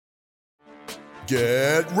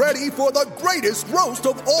Get ready for the greatest roast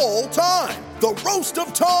of all time, the Roast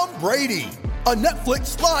of Tom Brady, a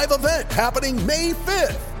Netflix live event happening May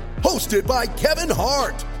 5th. Hosted by Kevin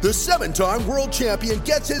Hart, the 7-time world champion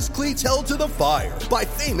gets his cleats held to the fire by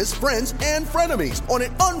famous friends and frenemies on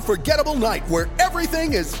an unforgettable night where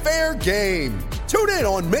everything is fair game. Tune in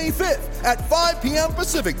on May 5th at 5 p.m.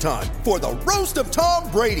 Pacific time for the Roast of Tom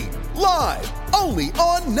Brady, live only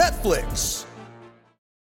on Netflix.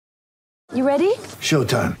 You ready?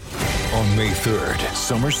 Showtime. On May 3rd,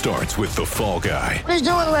 summer starts with The Fall Guy. Let's do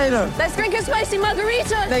it later. Let's drink a spicy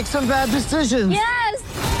margarita. Make some bad decisions. Yes!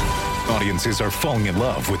 Audiences are falling in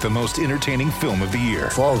love with the most entertaining film of the year.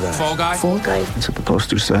 Fall Guy. Fall Guy? Fall guy. That's what the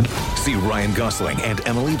poster said. See Ryan Gosling and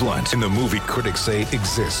Emily Blunt in the movie critics say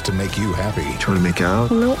exists to make you happy. Trying to make it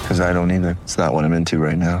out? Nope. Because I don't either. It's not what I'm into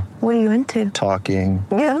right now. What are you into? Talking.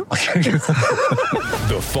 Yeah.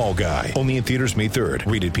 The Fall Guy. Only in theaters May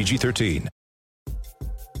 3rd. Rated PG-13.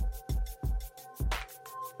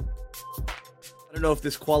 I don't know if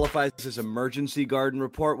this qualifies as emergency garden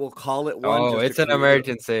report. We'll call it one. Oh, it's an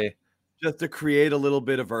emergency. Just to create a little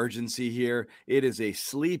bit of urgency here. It is a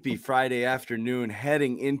sleepy Friday afternoon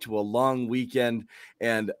heading into a long weekend.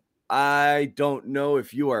 And I don't know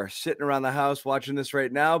if you are sitting around the house watching this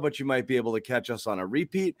right now, but you might be able to catch us on a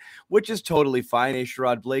repeat, which is totally fine.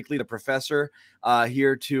 Sherrod Blakely, the professor,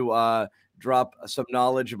 here to drop some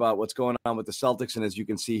knowledge about what's going on with the Celtics. And as you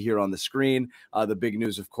can see here on the screen, the big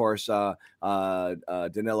news, of course, Danilo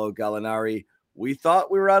Gallinari. We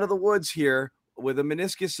thought we were out of the woods here with a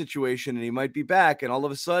meniscus situation and he might be back. And all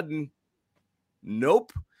of a sudden,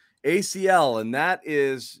 nope, ACL. And that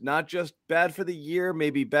is not just bad for the year,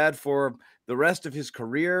 maybe bad for the rest of his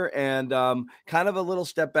career, and kind of a little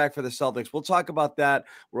step back for the Celtics. We'll talk about that.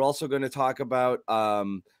 We're also going to talk about,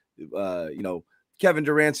 Kevin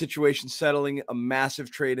Durant's situation settling, a massive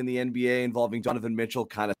trade in the NBA involving Donovan Mitchell,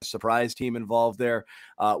 kind of surprise team involved there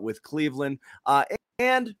with Cleveland,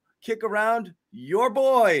 and kick around your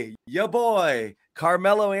boy,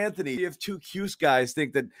 Carmelo Anthony. If two Cuse guys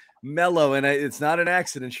think that Melo, and it's not an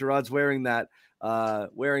accident, Sherrod's wearing that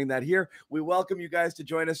here. We welcome you guys to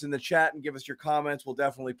join us in the chat and give us your comments. We'll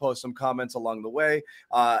definitely post some comments along the way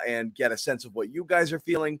and get a sense of what you guys are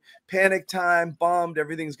feeling. Panic time, bombed,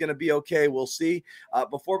 everything's going to be okay. We'll see.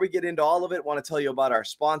 Before we get into all of it, I want to tell you about our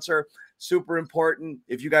sponsor. Super important.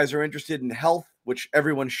 If you guys are interested in health, which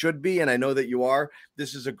everyone should be, and I know that you are,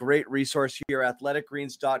 this is a great resource here.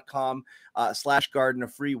 athleticgreens.com/garden, a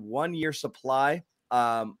free 1-year supply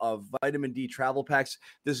of vitamin D travel packs.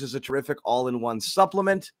 This is a terrific all-in-one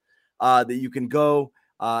supplement that you can go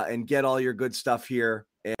and get all your good stuff here.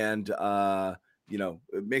 And,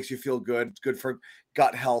 it makes you feel good. It's good for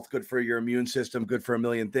gut health, good for your immune system, good for a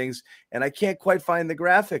million things. And I can't quite find the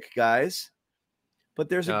graphic, guys, but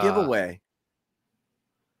there's a giveaway.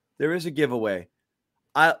 There is a giveaway.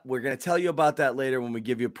 We're going to tell you about that later when we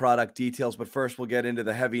give you product details. But first, we'll get into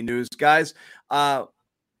the heavy news. Guys, 2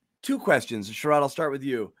 questions. Sherrod, I'll start with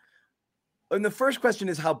you. And the first question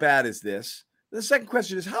is, how bad is this? The second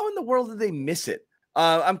question is, how in the world did they miss it?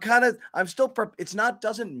 Doesn't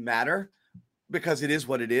matter because it is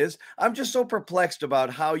what it is. I'm just so perplexed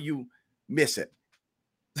about how you miss it.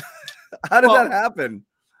 How did that happen?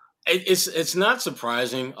 It's not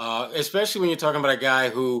surprising, especially when you're talking about a guy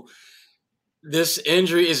who this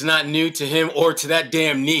injury is not new to him or to that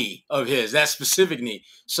damn knee of his, that specific knee.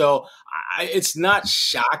 So it's not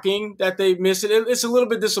shocking that they missed it. It's a little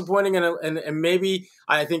bit disappointing, and maybe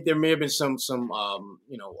I think there may have been some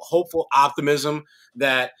hopeful optimism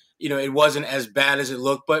that it wasn't as bad as it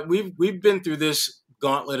looked. But we've been through this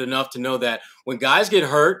gauntlet enough to know that when guys get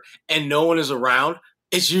hurt and no one is around,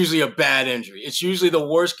 it's usually a bad injury. It's usually the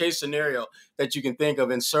worst case scenario that you can think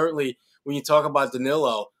of. And certainly when you talk about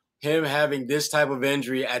Danilo, him having this type of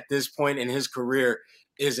injury at this point in his career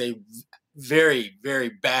is a very, very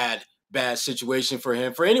bad situation for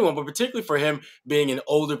him, for anyone, but particularly for him being an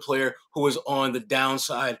older player who is on the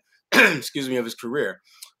downside, of his career.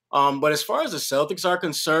 But as far as the Celtics are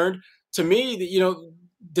concerned, to me,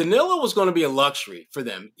 Danilo was going to be a luxury for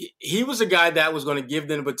them. He was a guy that was going to give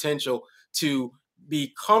them the potential to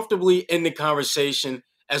be comfortably in the conversation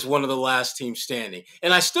as one of the last teams standing.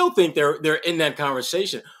 And I still think they're in that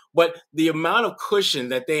conversation. But the amount of cushion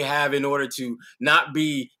that they have in order to not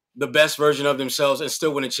be the best version of themselves and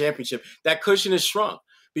still win a championship, that cushion is shrunk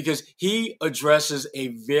because he addresses a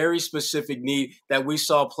very specific need that we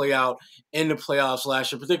saw play out in the playoffs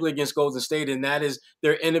last year, particularly against Golden State, and that is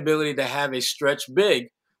their inability to have a stretch big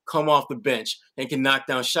come off the bench and can knock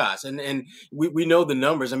down shots. And we know the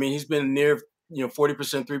numbers. I mean, he's been near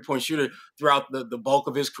 40% 3-point shooter throughout the bulk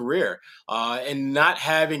of his career. And not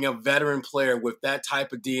having a veteran player with that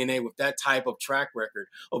type of DNA, with that type of track record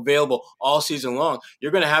available all season long,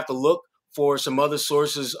 you're going to have to look for some other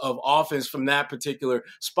sources of offense from that particular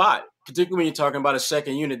spot, particularly when you're talking about a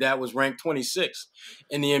second unit that was ranked 26th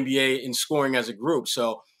in the NBA in scoring as a group.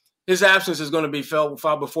 So his absence is going to be felt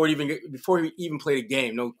before he even played a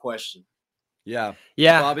game, no question. Yeah.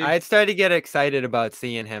 Bobby? I'd started to get excited about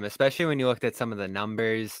seeing him, especially when you looked at some of the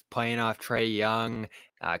numbers, playing off Trae Young,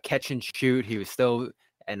 catch and shoot. He was still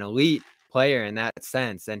an elite player in that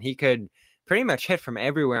sense, and he could pretty much hit from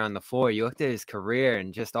everywhere on the floor. You looked at his career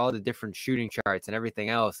and just all the different shooting charts and everything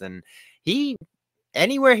else, and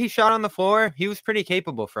anywhere he shot on the floor, he was pretty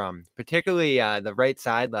capable from, particularly the right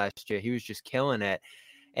side last year. He was just killing it.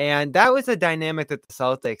 And that was a dynamic that the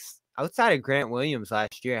Celtics, outside of Grant Williams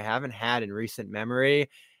last year, haven't had in recent memory.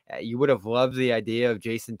 You would have loved the idea of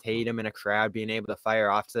Jason Tatum in a crowd being able to fire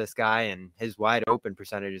off to this guy, and his wide open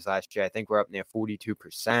percentages last year, I think, were up near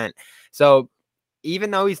 42%. So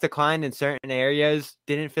even though he's declined in certain areas,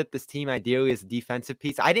 didn't fit this team ideally as a defensive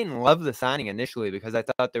piece. I didn't love the signing initially because I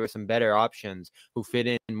thought there were some better options who fit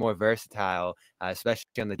in more versatile, especially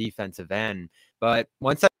on the defensive end. But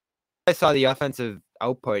once I saw the offensive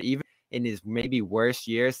output, even in his maybe worst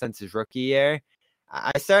year since his rookie year,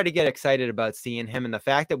 I started to get excited about seeing him. And the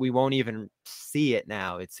fact that we won't even see it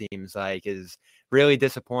now, it seems like, is really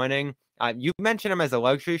disappointing. You mentioned him as a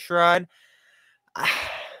luxury, Sherrod.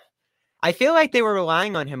 I feel like they were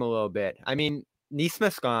relying on him a little bit. I mean,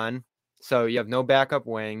 Nesmith's gone, so you have no backup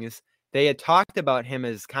wings. They had talked about him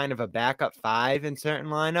as kind of a backup 5 in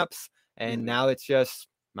certain lineups, and now it's just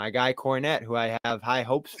my guy Cornette, who I have high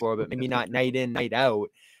hopes for, but maybe not night in, night out.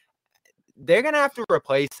 They're going to have to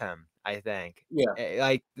replace him, I think. Yeah.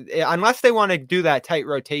 Like, unless they want to do that tight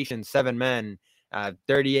rotation, 7 men,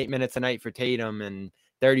 38 minutes a night for Tatum and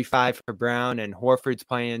 35 for Brown, and Horford's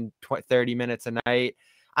playing 30 minutes a night.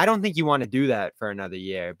 I don't think you want to do that for another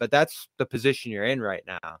year, but that's the position you're in right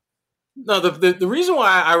now. No, the reason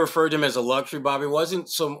why I referred him as a luxury, Bobby,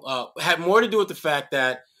 had more to do with the fact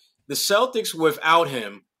that the Celtics without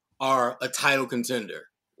him are a title contender.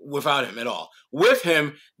 Without him at all. With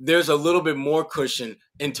him, there's a little bit more cushion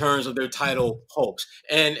in terms of their title hopes.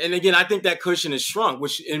 And again, I think that cushion is shrunk,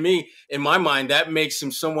 which in my mind, that makes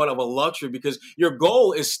him somewhat of a luxury because your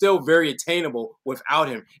goal is still very attainable without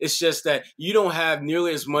him. It's just that you don't have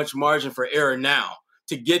nearly as much margin for error now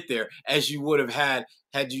to get there as you would have had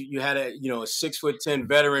you had a 6'10"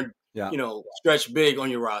 veteran, stretch big on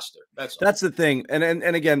your roster. That's the thing.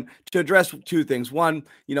 And again, to address two things. One,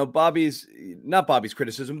 the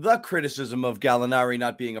criticism of Gallinari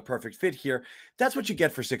not being a perfect fit here. That's what you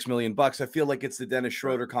get for $6 million. I feel like it's the Dennis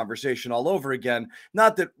Schroeder conversation all over again.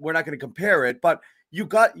 Not that we're not going to compare it, but you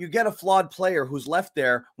get a flawed player who's left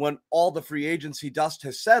there when all the free agency dust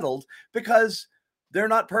has settled because they're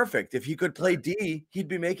not perfect. If he could play D, he'd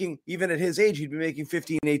be making, even at his age, he'd be making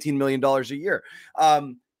 $15, $18 million a year.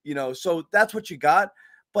 So that's what you got,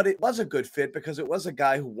 but it was a good fit because it was a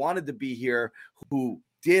guy who wanted to be here, who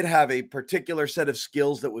did have a particular set of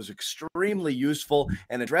skills that was extremely useful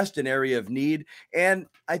and addressed an area of need. And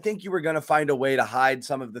I think you were going to find a way to hide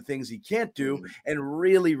some of the things he can't do and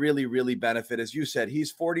really, really, really benefit. As you said,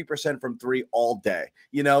 he's 40% from 3 all day.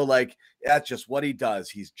 That's just what he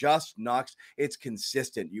does. He's just knocks. It's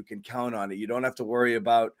consistent. You can count on it. You don't have to worry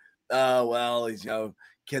about, he's,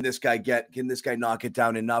 can this guy knock it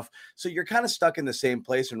down enough? So you're kind of stuck in the same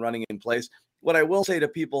place and running in place. What I will say to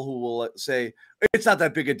people who will say, it's not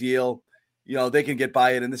that big a deal, they can get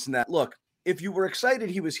by it and this and that. Look, if you were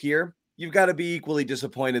excited he was here, you've got to be equally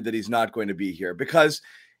disappointed that he's not going to be here because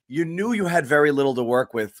you knew you had very little to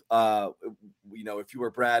work with, if you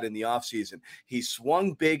were Brad in the offseason. He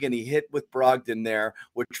swung big and he hit with Brogdon there,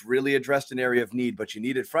 which really addressed an area of need, but you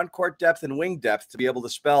needed front court depth and wing depth to be able to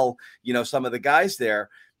spell, some of the guys there.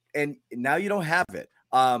 And now you don't have it.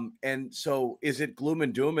 And so is it gloom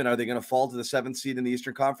and doom? And are they going to fall to the 7th seed in the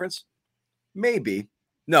Eastern Conference? Maybe.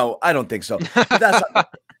 No, I don't think so. But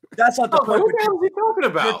that's not the point. What the hell is he talking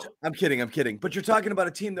about? I'm kidding. But you're talking about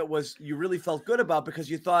a team that you really felt good about because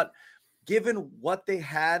you thought, given what they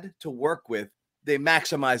had to work with, they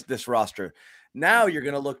maximized this roster. Now you're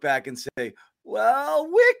going to look back and say,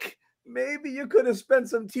 well, Wick, maybe you could have spent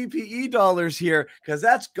some TPE dollars here because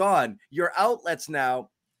that's gone. Your outlets now,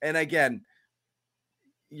 and again,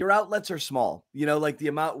 your outlets are small, like the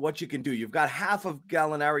amount, what you can do. You've got half of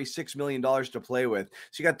Gallinari's $6 million to play with.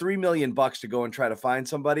 So you got $3 million to go and try to find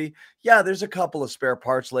somebody. Yeah, there's a couple of spare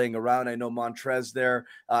parts laying around. I know Montrez there.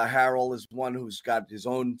 Harrell is one who's got his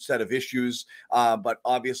own set of issues, but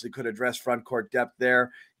obviously could address front court depth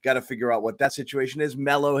there. Got to figure out what that situation is.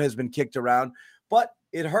 Melo has been kicked around, but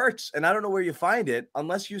it hurts. And I don't know where you find it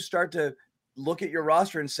unless you start to look at your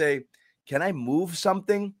roster and say, can I move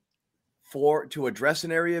something to address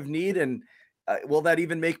an area of need? And will that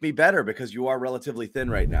even make me better because you are relatively thin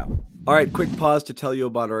right now? All right, quick pause to tell you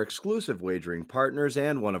about our exclusive wagering partners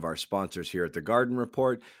and one of our sponsors here at the Garden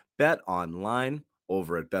Report, Bet Online.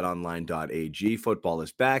 Over at betonline.ag. Football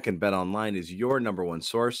is back, and BetOnline is your number one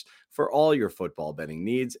source for all your football betting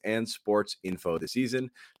needs and sports info this season.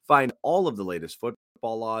 Find all of the latest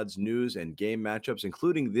football odds, news, and game matchups,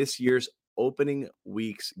 including this year's opening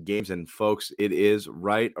week's games. And folks, it is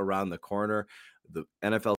right around the corner. The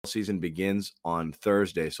NFL season begins on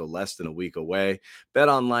Thursday, so less than a week away.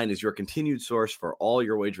 BetOnline is your continued source for all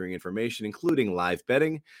your wagering information, including live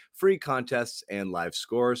betting, free contests, and live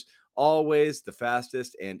scores. Always the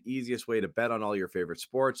fastest and easiest way to bet on all your favorite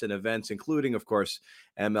sports and events, including, of course,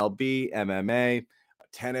 MLB, MMA,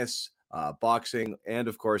 tennis, boxing, and,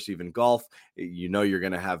 of course, even golf. You know you're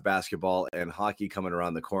going to have basketball and hockey coming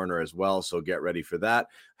around the corner as well, so get ready for that.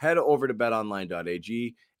 Head over to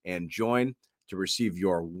betonline.ag and join to receive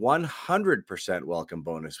your 100% welcome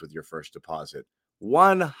bonus with your first deposit.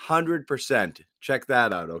 100%. Check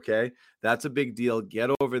that out, okay? That's a big deal.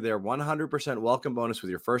 Get over there. 100% welcome bonus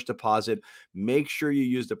with your first deposit. Make sure you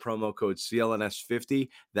use the promo code CLNS50.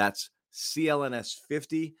 That's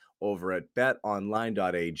CLNS50 over at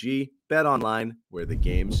betonline.ag. BetOnline, where the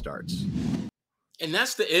game starts. And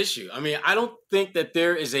that's the issue. I mean, I don't think that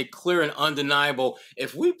there is a clear and undeniable,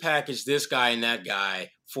 if we package this guy and that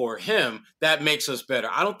guy for him, that makes us better.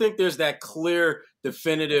 I don't think there's that clear,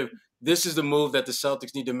 definitive, this is the move that the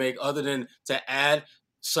Celtics need to make, other than to add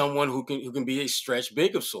someone who can be a stretch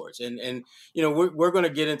big of sorts. And you know, we're going to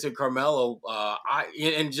get into Carmelo.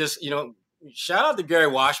 Shout out to Gary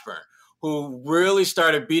Washburn, who really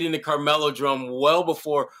started beating the Carmelo drum well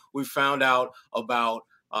before we found out about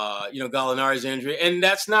Gallinari's injury. And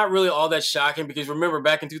that's not really all that shocking, because remember,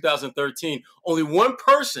 back in 2013, only one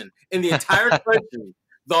person in the entire country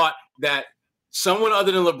thought that someone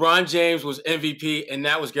other than LeBron James was MVP, and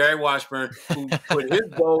that was Gary Washburn, who put his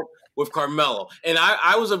vote with Carmelo. And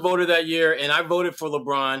I was a voter that year, and I voted for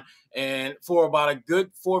LeBron. And for about a good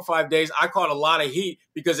 4 or 5 days, I caught a lot of heat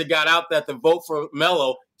because it got out that the vote for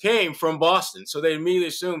Melo came from Boston. So they immediately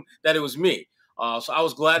assumed that it was me. So I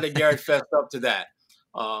was glad that Gary fessed up to that.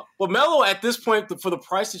 But Melo, at this point, for the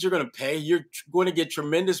price that you're going to pay, you're going to get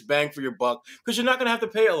tremendous bang for your buck, because you're not going to have to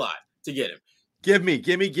pay a lot to get him.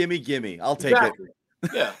 Gimme. I'll take it.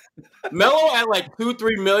 Yeah. Melo at like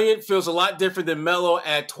 2-3 million feels a lot different than Melo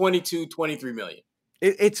at 22-23 million.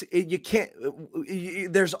 You can't.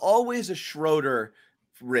 There's always a Schroeder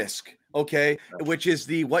risk, okay, which is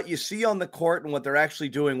what you see on the court and what they're actually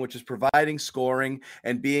doing, which is providing scoring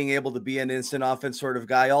and being able to be an instant offense sort of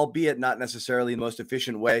guy, albeit not necessarily the most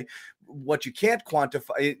efficient way. What you can't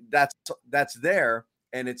quantify, that's there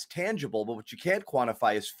and it's tangible, but what you can't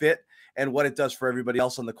quantify is fit and what it does for everybody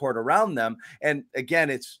else on the court around them. And again,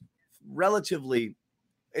 it's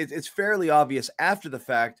fairly obvious after the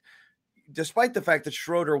fact, despite the fact that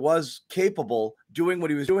Schroeder was capable doing what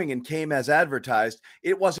he was doing and came as advertised,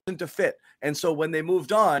 it wasn't a fit. And so when they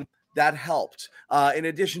moved on, that helped. In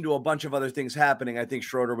addition to a bunch of other things happening, I think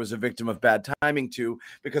Schroeder was a victim of bad timing too,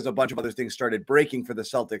 because a bunch of other things started breaking for the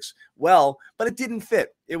Celtics. Well, but it didn't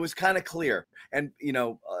fit. It was kind of clear. And,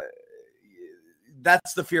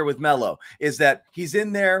 that's the fear with Melo, is that he's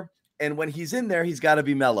in there. And when he's in there, he's got to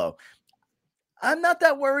be Melo. I'm not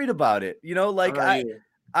that worried about it.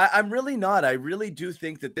 I'm really not. I really do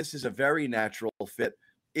think that this is a very natural fit.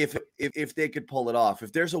 If they could pull it off,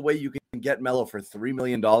 if there's a way you can get Melo for $3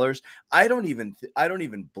 million, I don't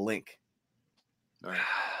even blink.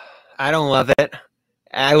 I don't love it.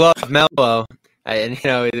 I love Melo, and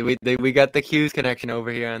we got the Hughes connection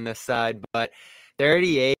over here on this side, but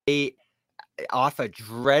 38 off a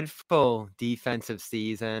dreadful defensive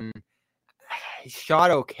season. He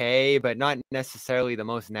shot okay, but not necessarily the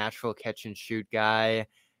most natural catch and shoot guy.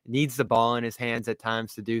 Needs the ball in his hands at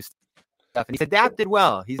times to do stuff, and he's adapted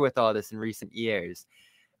well. He's with all this in recent years.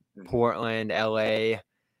 Portland, LA.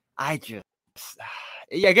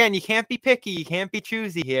 Again, you can't be picky. You can't be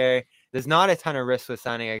choosy here. There's not a ton of risk with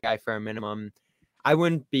signing a guy for a minimum. I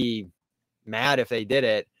wouldn't be mad if they did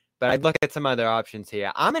it, but I'd look at some other options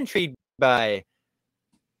here. I'm intrigued by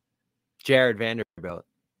Jared Vanderbilt.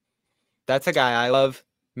 That's a guy I love.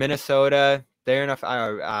 Minnesota, they're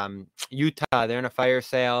in Utah, they're in a fire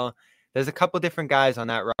sale. There's a couple different guys on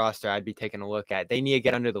that roster I'd be taking a look at. They need to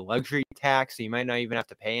get under the luxury tax, so you might not even have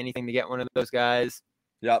to pay anything to get one of those guys.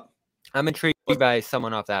 Yep. I'm intrigued by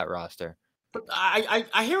someone off that roster. But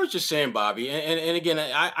I hear what you're saying, Bobby. And again,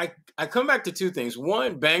 I come back to two things.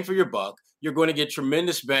 One, bang for your buck. You're going to get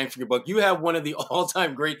tremendous bang for your buck. You have one of the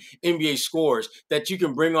all-time great NBA scorers that you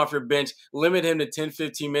can bring off your bench, limit him to 10,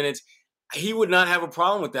 15 minutes. He would not have a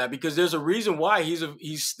problem with that because there's a reason why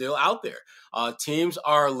he's still out there. Teams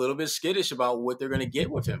are a little bit skittish about what they're going to get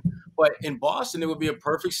with him. But in Boston, it would be a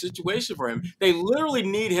perfect situation for him. They literally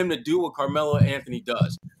need him to do what Carmelo Anthony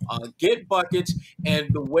does, get buckets,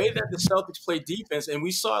 and the way that the Celtics play defense, and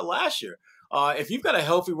we saw it last year. If you've got a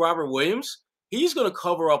healthy Robert Williams, he's going to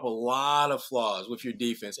cover up a lot of flaws with your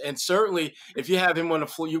defense. And certainly, if you have him on the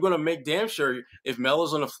floor, you're going to make damn sure if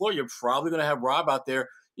Melo's on the floor, you're probably going to have Rob out there,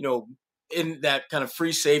 in that kind of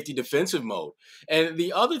free safety defensive mode. And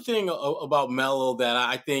the other thing about Melo that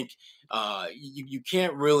I think you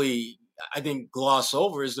can't really, I think, gloss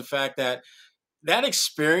over is the fact that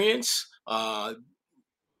experience,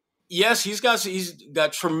 yes, he's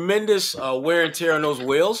got tremendous wear and tear on those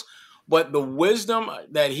wheels, but the wisdom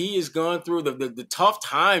that he has gone through, the tough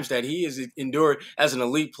times that he has endured as an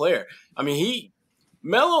elite player. I mean,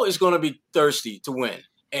 Melo is going to be thirsty to win.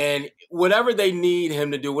 And whatever they need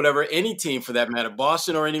him to do, whatever any team for that matter,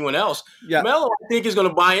 Boston or anyone else, Melo, I think, is going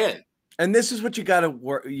to buy in. And this is what you got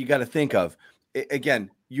to think of. Again,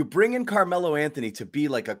 you bring in Carmelo Anthony to be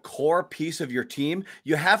like a core piece of your team.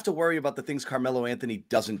 You have to worry about the things Carmelo Anthony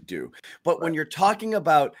doesn't do. But when you're talking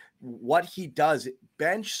about what he does,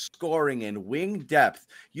 bench scoring and wing depth,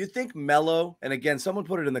 you think Melo, and again, someone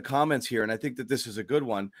put it in the comments here, and I think that this is a good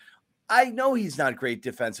one. I know he's not great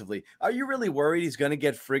defensively. Are you really worried he's going to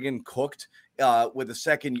get friggin' cooked with a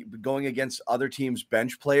second going against other teams'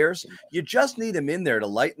 bench players? You just need him in there to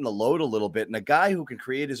lighten the load a little bit, and a guy who can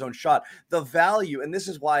create his own shot. The value, and this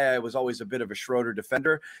is why I was always a bit of a Schroeder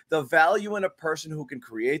defender, the value in a person who can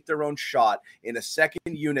create their own shot in a second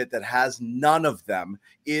unit that has none of them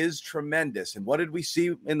is tremendous. And what did we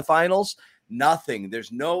see in the finals? Nothing.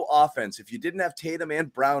 There's no offense. If you didn't have Tatum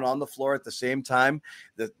and Brown on the floor at the same time,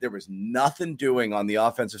 there was nothing doing on the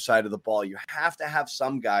offensive side of the ball. You have to have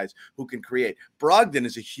some guys who can create. Brogdon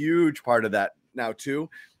is a huge part of that now too.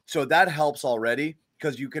 So that helps already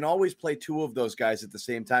because you can always play two of those guys at the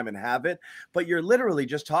same time and have it. But you're literally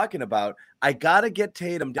just talking about, I got to get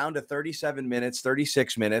Tatum down to 37 minutes,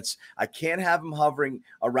 36 minutes. I can't have him hovering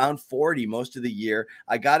around 40 most of the year.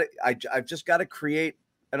 I've just got to create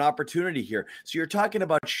an opportunity here. So you're talking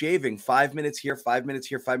about shaving 5 minutes here, 5 minutes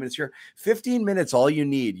here, 5 minutes here, 15 minutes, all you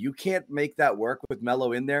need. You can't make that work with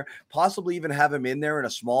Melo in there, possibly even have him in there in a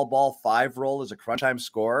small ball 5 role as a crunch time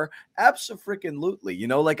scorer. Abso-freaking-lutely.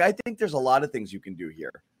 I think there's a lot of things you can do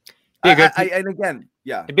here. And again,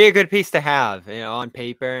 it'd be a good piece to have, on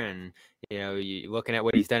paper, and you looking at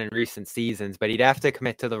what he's done in recent seasons, but he'd have to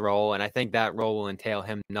commit to the role, and I think that role will entail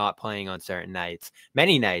him not playing on certain nights,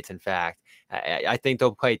 many nights, in fact. I think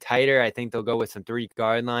they'll play tighter. I think they'll go with some 3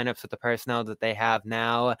 guard lineups with the personnel that they have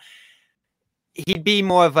now. He'd be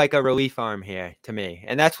more of like a relief arm here to me,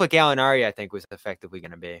 and that's what Gallinari, I think, was effectively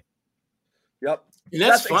going to be. Yep,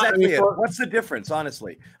 that's exactly it. What's the difference,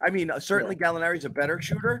 honestly? I mean, certainly Gallinari's a better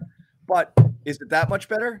shooter, but is it that much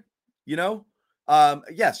better?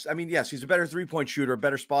 Yes. I mean, yes, he's a better 3-point shooter, a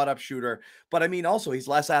better spot up shooter, but I mean, also he's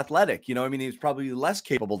less athletic, he's probably less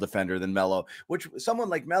capable defender than Melo, which someone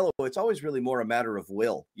like Melo, it's always really more a matter of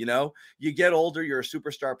will. You get older, you're a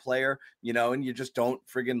superstar player, and you just don't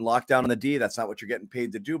friggin' lock down on the D. That's not what you're getting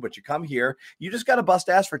paid to do, but you come here, you just got to bust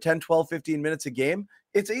ass for 10, 12, 15 minutes a game.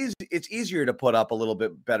 It's easy. It's easier to put up a little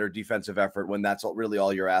bit better defensive effort when that's really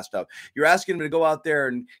all you're asked of. You're asking him to go out there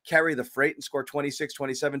and carry the freight and score 26,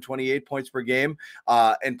 27, 28 points per game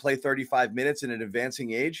and play 35 minutes in an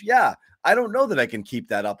advancing age. Yeah, I don't know that I can keep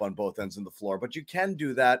that up on both ends of the floor, but you can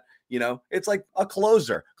do that. It's like a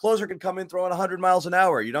closer. Closer can come in throwing 100 miles an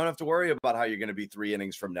hour. You don't have to worry about how you're going to be 3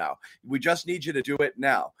 innings from now. We just need you to do it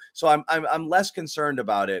now. So I'm less concerned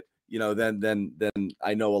about it, than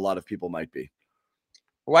I know a lot of people might be.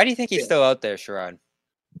 Why do you think he's still out there, Sherrod?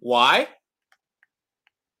 Why?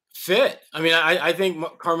 Fit. I mean, I think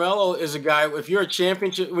Carmelo is a guy, if you're a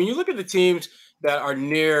championship, when you look at the teams that are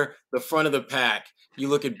near the front of the pack, you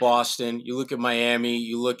look at Boston, you look at Miami,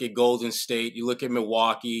 you look at Golden State, you look at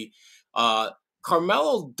Milwaukee.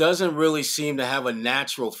 Carmelo doesn't really seem to have a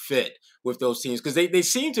natural fit with those teams because they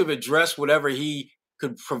seem to have addressed whatever he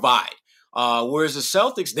could provide. Whereas the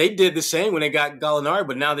Celtics, they did the same when they got Gallinari,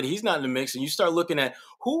 but now that he's not in the mix, and you start looking at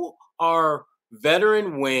who are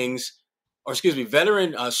veteran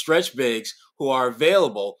stretch bigs who are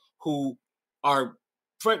available, who are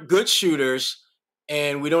good shooters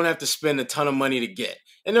and we don't have to spend a ton of money to get.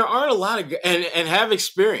 And there aren't a lot of and have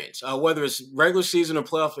experience, whether it's regular season or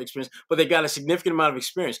playoff experience, but they got a significant amount of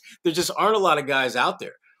experience. There just aren't a lot of guys out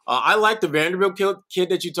there. I like the Vanderbilt kid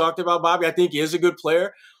that you talked about, Bobby. I think he is a good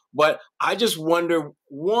player, but I just wonder,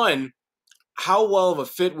 one, how well of a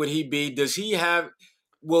fit would he be?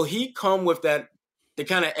 Will he come with the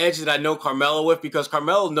kind of edge that I know Carmelo with? Because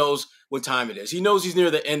Carmelo knows what time it is. He knows he's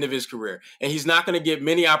near the end of his career, and he's not going to get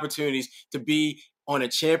many opportunities to be on a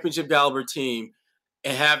championship caliber team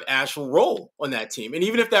and have actual role on that team. And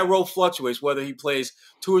even if that role fluctuates, whether he plays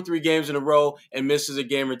 2 or 3 games in a row and misses a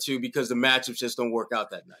game or two because the matchups just don't work out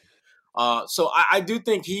that night. So I do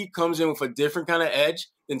think he comes in with a different kind of edge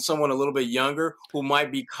than someone a little bit younger who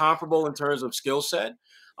might be comparable in terms of skill set.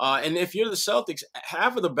 And if you're the Celtics,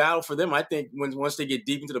 half of the battle for them, I think, once they get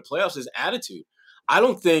deep into the playoffs, is attitude. I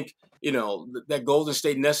don't think, that Golden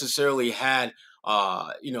State necessarily had,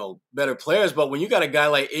 better players. But when you got a guy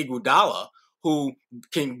like Iguodala who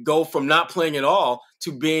can go from not playing at all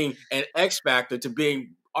to being an X factor, to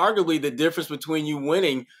being arguably the difference between you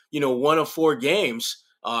winning, 1 of 4 games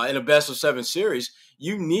in a best of 7 series,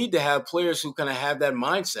 you need to have players who kind of have that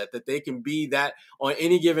mindset that they can be that on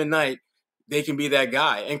any given night. They can be that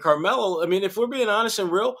guy. And Carmelo, I mean, if we're being honest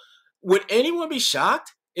and real, would anyone be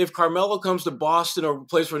shocked if Carmelo comes to Boston or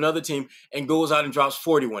plays for another team and goes out and drops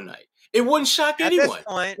 40 one night? It wouldn't shock anyone.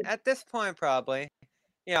 At this point, probably.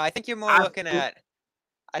 I think you're more looking at.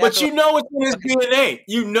 But it's in his DNA.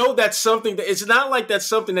 You know that's something that it's not like that's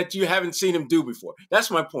something that you haven't seen him do before. That's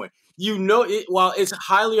my point. While it's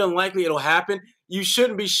highly unlikely it'll happen, you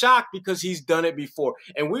shouldn't be shocked because he's done it before.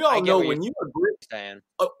 And we all know when you're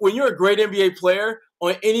a great NBA player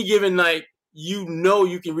on any given night, you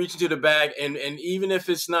can reach into the bag, and even if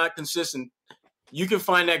it's not consistent, you can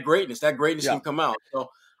find that greatness. That greatness can come out. So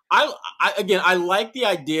I like the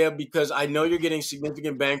idea because I know you're getting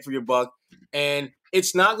significant bang for your buck, and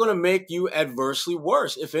it's not going to make you adversely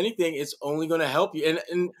worse. If anything, it's only going to help you.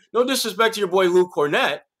 And no disrespect to your boy Luke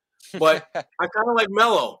Cornett, but I kind of like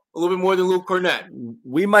Melo a little bit more than Luke Cornett.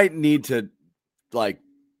 We might need to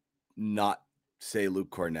not say Luke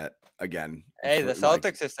Cornett again. Hey, the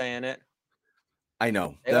Celtics are saying it. I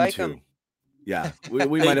know. They them like too. him. Yeah, we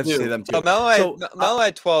might have to say them too. So Melo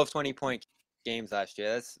had 12 20-point games last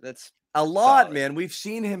year. That's a lot, solid. man. We've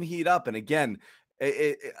seen him heat up, and again,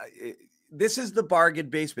 this is the bargain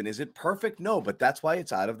basement. Is it perfect? No, but that's why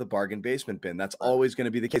it's out of the bargain basement bin. That's always going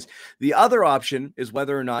to be the case. The other option is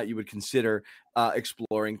whether or not you would consider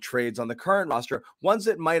exploring trades on the current roster, ones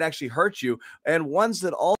that might actually hurt you, and ones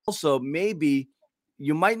that also maybe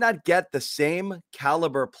you might not get the same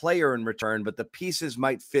caliber player in return, but the pieces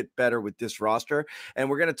might fit better with this roster. And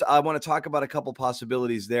I want to talk about a couple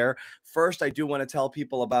possibilities there. First, I do want to tell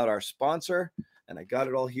people about our sponsor, and I got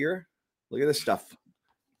it all here. Look at this stuff.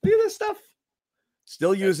 Look at this stuff.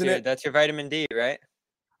 Still using it. That's your vitamin D, right?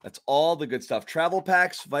 That's all the good stuff. Travel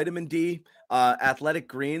packs, vitamin D, athletic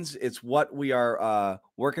greens. It's what we are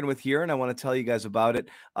working with here, and I want to tell you guys about it.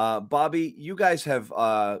 Bobby, you guys have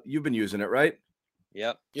you've been using it, right?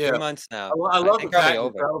 Yep. Yeah. 3 months now. I love the fact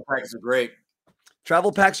that travel packs are great.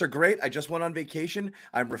 Travel packs are great. I just went on vacation.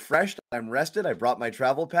 I'm refreshed. I'm rested. I brought my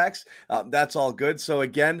travel packs. That's all good. So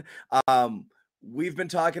again, we've been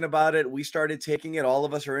talking about it. We started taking it. All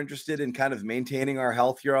of us are interested in kind of maintaining our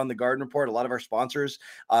health here on the Garden Report. A lot of our sponsors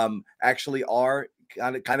actually are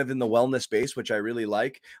kind of in the wellness space, which I really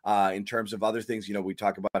like in terms of other things. We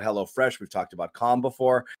talk about HelloFresh. We've talked about Calm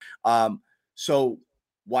before. So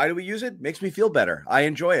why do we use it? Makes me feel better. I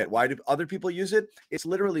enjoy it. Why do other people use it? It's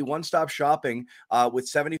literally one-stop shopping with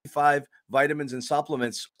 75 vitamins and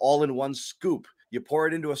supplements all in one scoop. You pour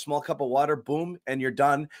it into a small cup of water, boom, and you're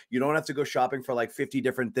done. You don't have to go shopping for like 50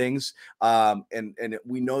 different things. And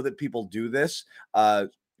we know that people do this.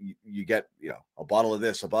 You get, a bottle of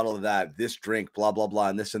this, a bottle of that, this drink, blah, blah, blah,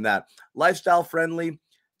 and this and that. Lifestyle friendly.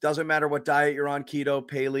 Doesn't matter what diet you're on, keto,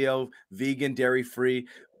 paleo, vegan, dairy-free.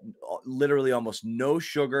 Literally almost no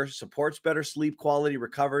sugar, supports better sleep quality,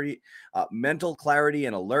 recovery, mental clarity,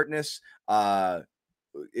 and alertness.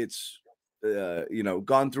 It's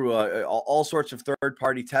gone through all sorts of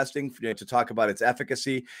third-party testing to talk about its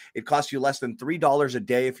efficacy. It costs you less than $3 a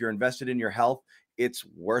day if you're invested in your health. It's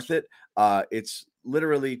worth it. It's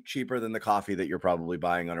literally cheaper than the coffee that you're probably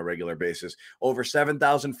buying on a regular basis. Over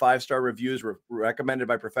 7,000 5-star reviews recommended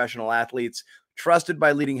by professional athletes, trusted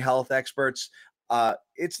by leading health experts.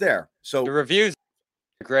 It's there. So the reviews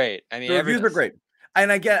are great. I mean, the reviews are great.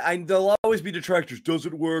 And there'll always be detractors. Does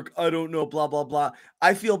it work? I don't know. Blah, blah, blah.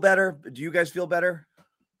 I feel better. Do you guys feel better?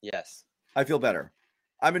 Yes. I feel better.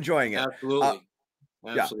 I'm enjoying it. Absolutely.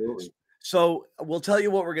 Absolutely. Yeah. So we'll tell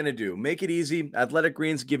you what we're going to do. Make it easy. Athletic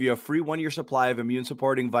Greens give you a free 1-year supply of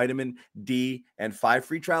immune-supporting vitamin D and 5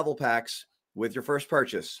 free travel packs with your first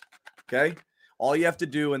purchase. Okay? All you have to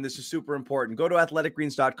do, and this is super important, go to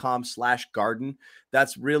athleticgreens.com/garden.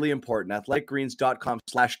 That's really important.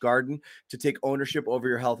 athleticgreens.com/garden to take ownership over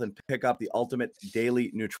your health and pick up the ultimate daily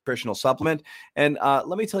nutritional supplement. And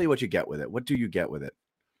let me tell you what you get with it. What do you get with it?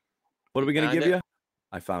 What are we going to give you?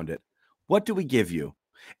 I found it. What do we give you?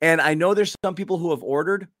 And I know there's some people who have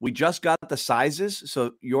ordered. We just got the sizes,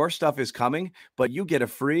 so your stuff is coming, but you get a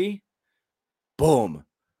free, boom,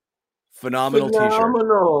 phenomenal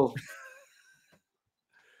t-shirt.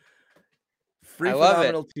 Free I love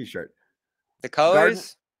phenomenal t-shirt. The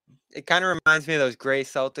colors, it kind of reminds me of those gray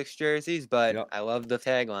Celtics jerseys, but I love the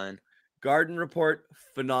tagline. Garden Report,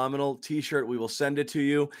 phenomenal t-shirt. We will send it to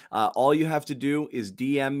you. All you have to do is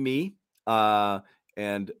DM me,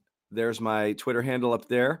 and there's my Twitter handle up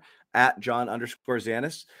there,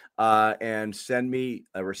 @John_Zanis, and send me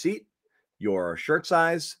a receipt, your shirt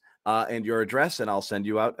size, and your address, and I'll send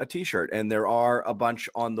you out a t-shirt. And there are a bunch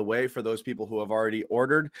on the way for those people who have already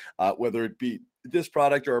ordered, whether it be this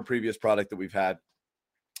product or a previous product that we've had.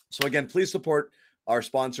 So again, please support our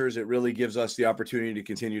sponsors. It really gives us the opportunity to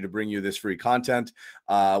continue to bring you this free content,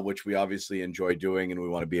 which we obviously enjoy doing, and we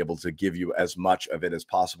want to be able to give you as much of it as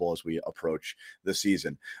possible as we approach the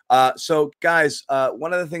season. So guys,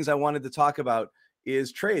 one of the things I wanted to talk about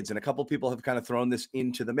is trades, and a couple people have kind of thrown this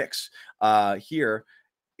into the mix here.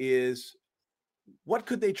 Is what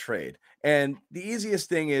could they trade? And the easiest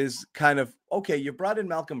thing is kind of, okay, you brought in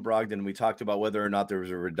Malcolm Brogdon, and we talked about whether or not there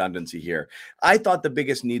was a redundancy here. I thought the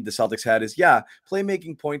biggest need the Celtics had is,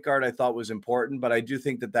 playmaking point guard I thought was important, but I do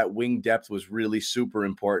think that wing depth was really super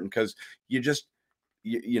important because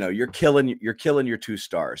you're killing your two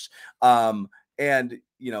stars. And,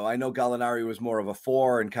 I know Gallinari was more of a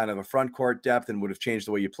 4 and kind of a front court depth and would have changed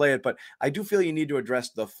the way you play it. But I do feel you need to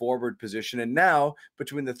address the forward position. And now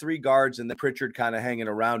between the 3 guards and the Pritchard kind of hanging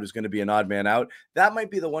around, who's going to be an odd man out, that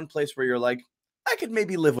might be the one place where you're like, I could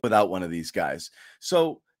maybe live without one of these guys.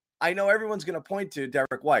 So I know everyone's going to point to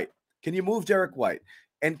Derek White. Can you move Derek White?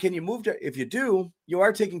 And can you move? If you do, you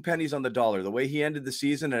are taking pennies on the dollar. The way he ended the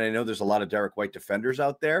season, and I know there's a lot of Derek White defenders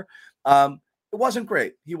out there, it wasn't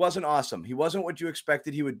great. He wasn't awesome. He wasn't what you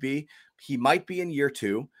expected he would be. He might be in year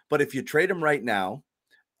 2, but if you trade him right now,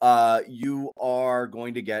 you are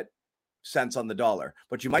going to get cents on the dollar.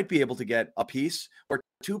 But you might be able to get a piece or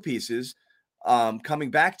 2 pieces coming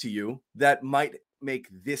back to you that might make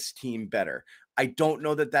this team better. I don't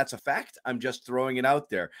know that that's a fact. I'm just throwing it out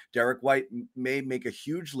there. Derek White may make a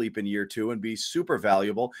huge leap in year 2 and be super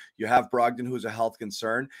valuable. You have Brogdon, who's a health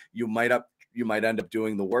concern. You might end up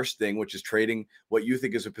doing the worst thing, which is trading what you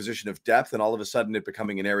think is a position of depth and all of a sudden it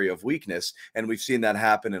becoming an area of weakness. And we've seen that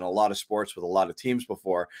happen in a lot of sports with a lot of teams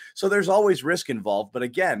before. So there's always risk involved. But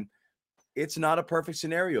again, it's not a perfect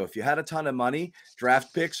scenario. If you had a ton of money,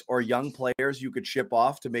 draft picks or young players you could ship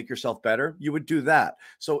off to make yourself better, you would do that.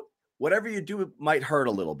 So whatever you do might hurt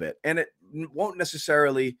a little bit, and it won't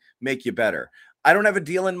necessarily make you better. I don't have a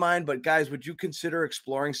deal in mind, but guys, would you consider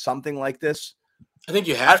exploring something like this? I think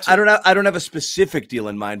you have to. I don't have a specific deal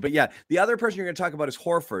in mind, but the other person you're going to talk about is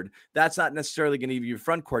Horford. That's not necessarily going to give you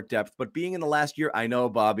front court depth, but being in the last year, I know,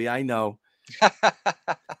 Bobby, I know.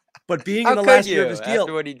 But being in the last year of his deal,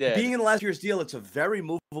 being in the last year's deal, it's a very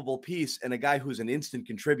movable piece and a guy who's an instant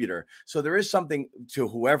contributor. So there is something to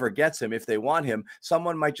whoever gets him. If they want him,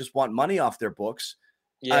 someone might just want money off their books.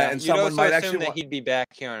 Yeah, and you'd someone also might assume actually that he'd be back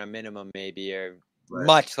here on a minimum, maybe, or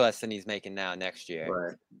much less than he's making now next year.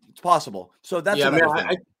 Right. It's possible. So that's another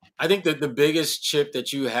thing. I think that the biggest chip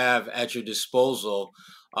that you have at your disposal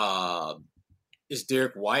is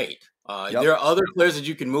Derek White. There are other players that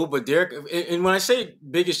you can move, but Derek, and when I say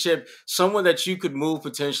biggest chip, someone that you could move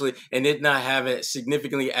potentially and it not have a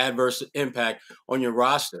significantly adverse impact on your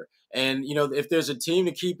roster. And, if there's a team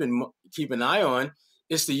to keep an eye on,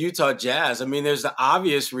 it's the Utah Jazz. I mean, there's the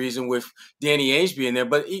obvious reason with Danny Ainge being there,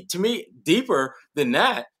 but to me, deeper than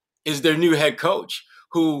that is their new head coach,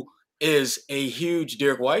 who is a huge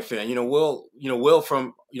Derek White fan. Will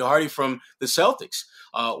from Hardy from the Celtics.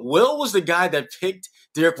 Will was the guy that picked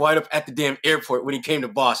Derek White up at the damn airport when he came to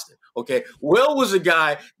Boston. Okay, Will was the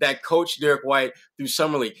guy that coached Derek White through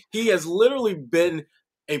summer league. He has literally been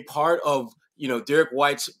a part of Derek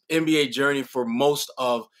White's NBA journey for most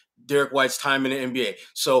of Derek White's time in the NBA.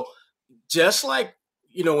 So just like,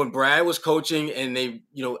 when Brad was coaching and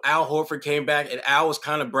Al Horford came back and Al was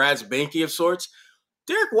kind of Brad's Banky of sorts,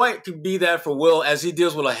 Derek White could be that for Will as he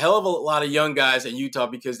deals with a hell of a lot of young guys in Utah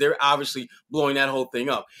because they're obviously blowing that whole thing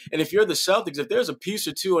up. And if you're the Celtics, if there's a piece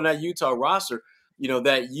or two on that Utah roster,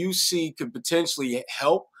 that you see could potentially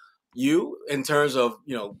help you in terms of,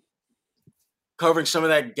 covering some of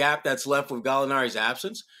that gap that's left with Gallinari's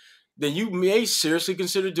absence, then you may seriously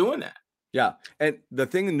consider doing that. Yeah. And the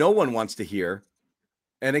thing no one wants to hear,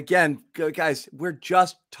 and again, guys, we're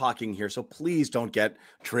just talking here, so please don't get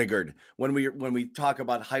triggered when we talk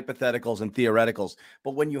about hypotheticals and theoreticals.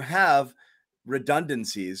 But when you have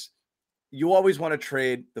redundancies, you always want to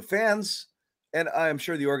trade the fans, and I'm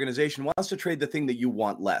sure the organization wants to trade the thing that you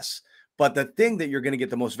want less. But the thing that you're going to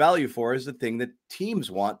get the most value for is the thing that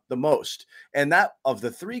teams want the most. And that of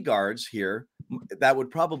the three guards here, that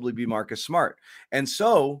would probably be Marcus Smart. And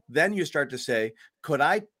so then you start to say, could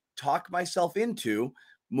I talk myself into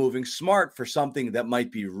moving Smart for something that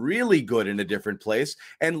might be really good in a different place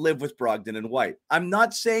and live with Brogdon and White? I'm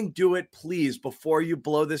not saying do it, please, before you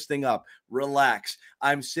blow this thing up. Relax.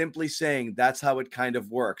 I'm simply saying that's how it kind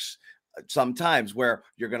of works sometimes, where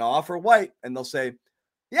you're going to offer White and they'll say,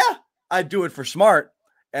 yeah, I'd do it for Smart.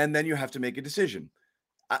 And then you have to make a decision.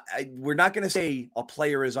 We're not going to say a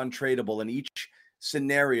player is untradeable, and each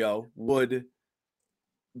scenario would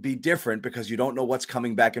be different because you don't know what's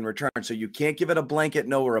coming back in return. So you can't give it a blanket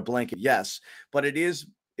no or a blanket yes, but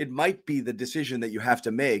it might be the decision that you have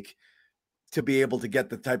to make to be able to get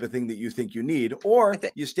the type of thing that you think you need, or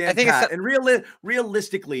you stand pat. And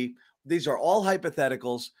realistically, these are all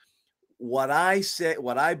hypotheticals. What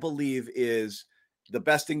I believe is the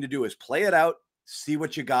best thing to do is play it out, see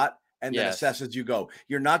what you got, and then assess as you go.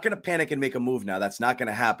 You're not going to panic and make a move now. That's not going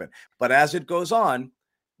to happen. But as it goes on,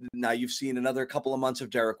 now you've seen another couple of months of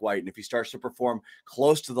Derek White, and if he starts to perform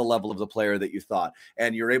close to the level of the player that you thought,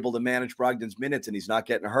 and you're able to manage Brogdon's minutes and he's not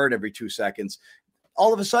getting hurt every 2 seconds,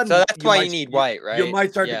 all of a sudden, so that's why you need White, right? You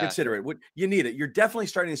might start to consider it. You need it. You're definitely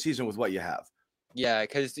starting the season with what you have. Yeah,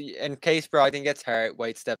 because in case Brogdon gets hurt,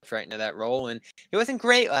 White steps right into that role, and he wasn't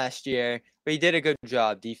great last year, but he did a good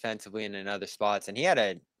job defensively and in other spots, and he had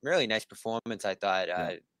a really nice performance, I thought,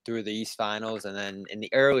 through the East Finals and then in the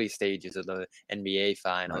early stages of the NBA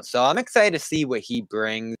Finals. Right. So I'm excited to see what he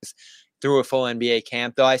brings through a full NBA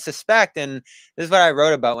camp, though I suspect, and this is what I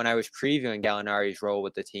wrote about when I was previewing Gallinari's role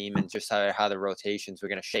with the team and just how the rotations were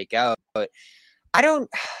going to shake out, but I don't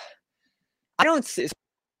see.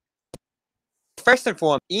 First and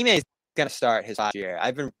foremost, Ime is going to start his last year.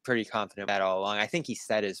 I've been pretty confident that all along. I think he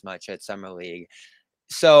said as much at Summer League.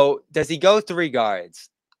 So does he go 3 guards?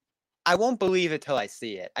 I won't believe it till I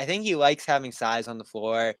see it. I think he likes having size on the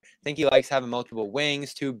floor. I think he likes having multiple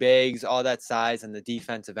wings, 2 bigs, all that size and the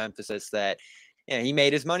defensive emphasis that he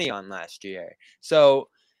made his money on last year. So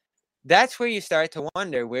that's where you start to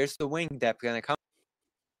wonder, where's the wing depth going to come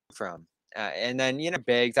from? And then,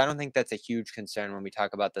 bigs, I don't think that's a huge concern when we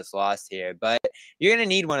talk about this loss here, but you're going to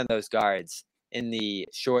need one of those guards in the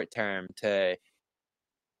short term to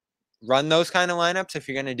run those kind of lineups. If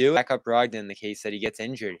you're going to do it, back up Brogdon in the case that he gets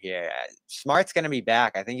injured here. Smart's going to be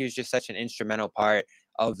back. I think he was just such an instrumental part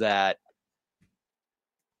of that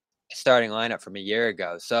starting lineup from a year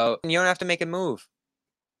ago. So you don't have to make a move.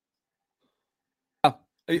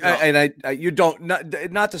 And you don't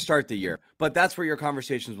not to start the year, but that's where your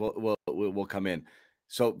conversations will come in.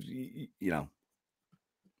 So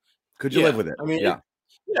could you live with it? I mean,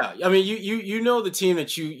 I mean, you know the team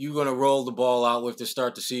that you're going to roll the ball out with to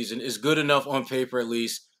start the season is good enough on paper, at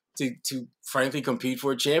least, to frankly compete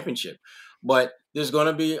for a championship. But there's going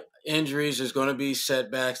to be injuries, there's going to be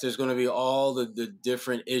setbacks, there's going to be all the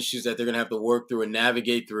different issues that they're going to have to work through and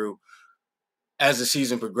navigate through as the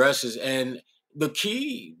season progresses. And the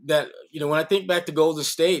key that, when I think back to Golden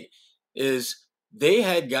State is they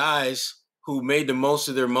had guys who made the most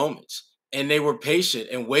of their moments and they were patient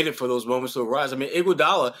and waited for those moments to arise. I mean,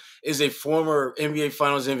 Iguodala is a former NBA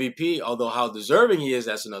Finals MVP, although how deserving he is,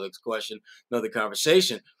 that's another question, another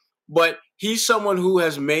conversation. But he's someone who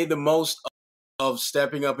has made the most of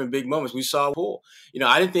stepping up in big moments. We saw Poole.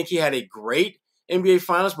 I didn't think he had a great NBA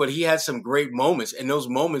Finals, but he had some great moments, and those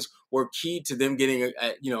moments were key to them getting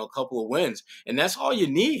a couple of wins. And that's all you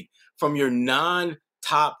need from your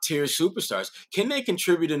non-top tier superstars. Can they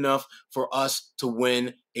contribute enough for us to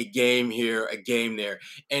win a game here, a game there?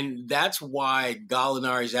 And that's why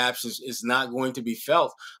Gallinari's absence is not going to be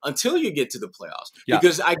felt until you get to the playoffs. Yeah.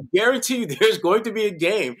 Because I guarantee you there's going to be a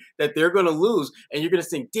game that they're going to lose, and you're going to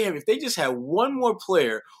think, damn, if they just had one more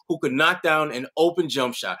player who could knock down an open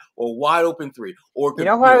jump shot or wide open 3 or could,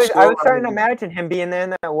 I was starting to imagine him being there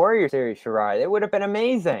in that Warrior series, Sherrod. It would have been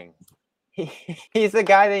amazing. He's the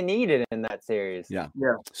guy they needed in that series. Yeah.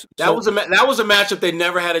 That was a matchup they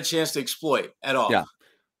never had a chance to exploit at all. Yeah.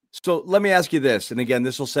 So let me ask you this, and again,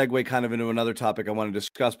 this will segue kind of into another topic I want to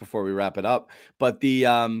discuss before we wrap it up. But the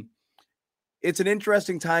it's an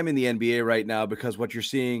interesting time in the NBA right now because what you're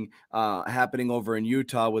seeing happening over in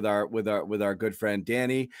Utah with our good friend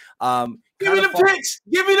Danny. Give me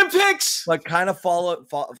the picks. Like kind of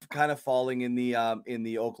falling in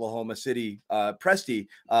the Oklahoma City Presti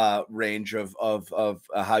range of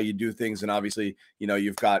how you do things, and obviously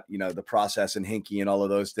you've got the process and Hinkie and all of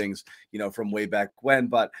those things from way back when.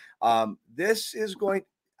 But this is going.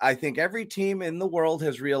 I think every team in the world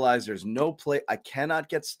has realized there's no play. I cannot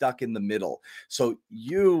get stuck in the middle. So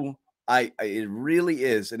it really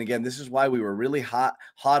is. And again, this is why we were really hot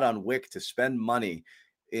on Wick to spend money,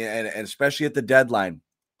 and especially at the deadline.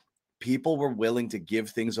 People were willing to give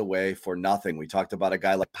things away for nothing. We talked about a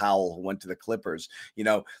guy like Powell who went to the Clippers.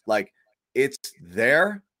 Like it's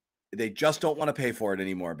there. They just don't want to pay for it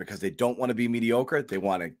anymore because they don't want to be mediocre. They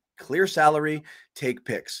want a clear salary, take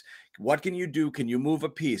picks. What can you do? Can you move a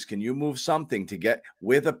piece? Can you move something to get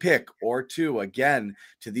with a pick or two again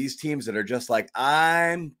to these teams that are just like,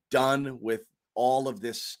 I'm done with all of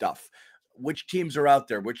this stuff? Which teams are out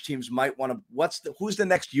there? Which teams might want to, who's the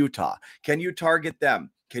next Utah? Can you target them?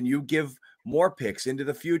 Can you give more picks into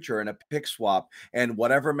the future and a pick swap and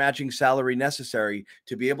whatever matching salary necessary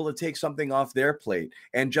to be able to take something off their plate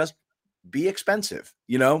and just be expensive,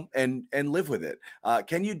 and live with it?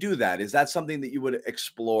 Can you do that? Is that something that you would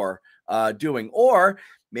explore doing? Or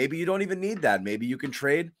maybe you don't even need that. Maybe you can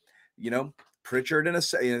trade, Pritchard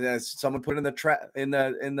someone put in the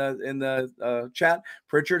chat,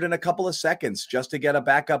 Pritchard in a couple of seconds just to get a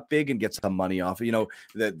backup big and get some money off,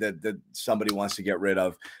 that somebody wants to get rid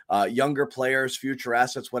of. Younger players, future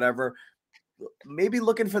assets, whatever. Maybe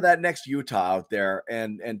looking for that next Utah out there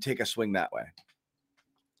and take a swing that way.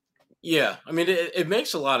 Yeah, I mean, it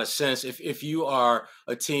makes a lot of sense if you are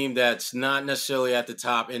a team that's not necessarily at the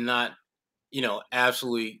top and not,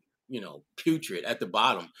 absolutely, putrid at the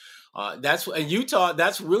bottom. That's Utah.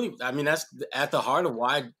 That's really, I mean, that's at the heart of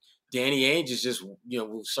why Danny Ainge is just,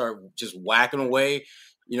 will start just whacking away,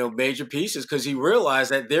 major pieces, because he realized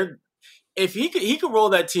that if he could roll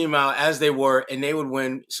that team out as they were, and they would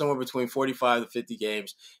win somewhere between 45 to 50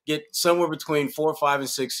 games, get somewhere between 4, 5, and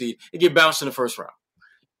 6 seed, and get bounced in the first round.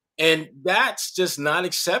 And that's just not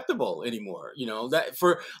acceptable anymore. That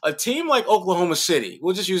for a team like Oklahoma City,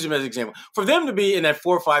 we'll just use them as an example, for them to be in that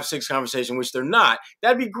 4, 5, 6 conversation, which they're not,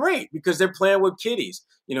 that'd be great because they're playing with kiddies.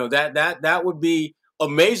 That would be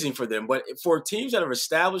amazing for them. But for teams that have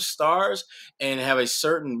established stars and have a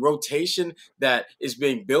certain rotation that is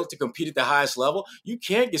being built to compete at the highest level, you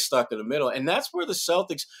can't get stuck in the middle. And that's where the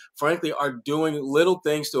Celtics, frankly, are doing little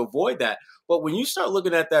things to avoid that. But when you start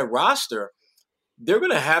looking at that roster, they're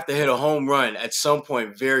going to have to hit a home run at some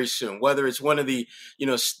point very soon, whether it's one of the,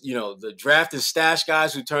 the draft and stash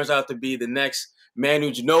guys who turns out to be the next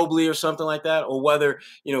Manu Ginobili or something like that, or whether,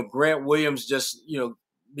 Grant Williams just,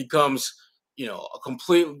 becomes, a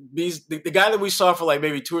complete – the guy that we saw for like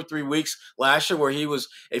maybe 2 or 3 weeks last year where he was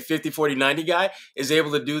a 50, 40, 90 guy is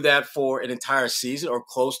able to do that for an entire season or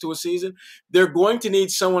close to a season. They're going to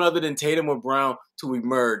need someone other than Tatum or Brown to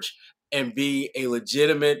emerge and be a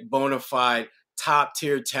legitimate, bona fide top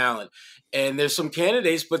tier talent. And there's some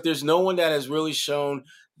candidates, but there's no one that has really shown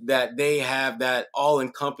that they have that all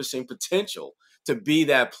encompassing potential to be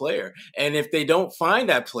that player. And if they don't find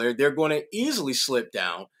that player, they're going to easily slip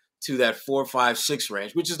down to that 4, 5, 6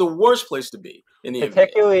 range, which is the worst place to be in the NBA.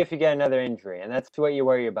 Particularly if you get another injury. And that's what you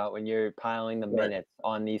worry about when you're piling the minutes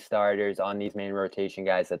on these starters, on these main rotation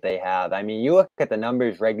guys that they have. I mean, you look at the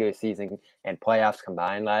numbers regular season and playoffs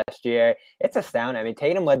combined last year, it's astounding. I mean,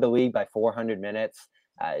 Tatum led the league by 400 minutes.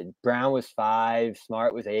 Brown was 5,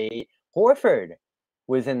 Smart was 8. Horford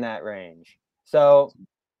was in that range. So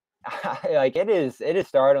like it is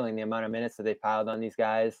startling the amount of minutes that they piled on these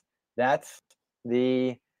guys. That's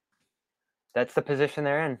the position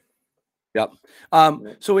they're in. Yep.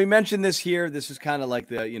 So we mentioned this here. This is kind of like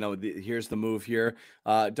here's the move here.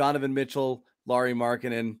 Donovan Mitchell, Lauri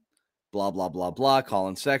Markkanen, blah, blah, blah, blah,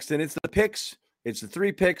 Colin Sexton. It's the picks. It's the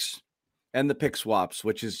 3 picks and the pick swaps,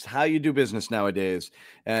 which is how you do business nowadays.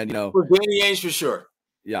 And, for Danny Ainge for sure.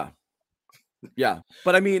 Yeah. Yeah.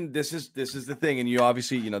 But I mean, this is the thing. And you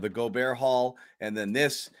obviously, the Gobert haul and then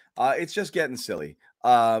this, it's just getting silly.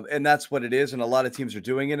 And that's what it is. And a lot of teams are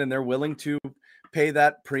doing it and they're willing to pay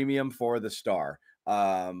that premium for the star.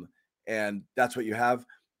 And that's what you have.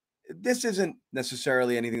 This isn't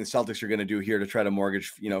necessarily anything the Celtics are going to do here to try to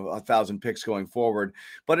mortgage, 1,000 picks going forward.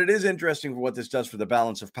 But it is interesting for what this does for the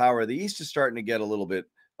balance of power. The East is starting to get a little bit,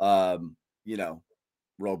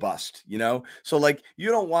 robust, So like you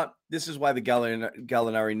don't want – this is why the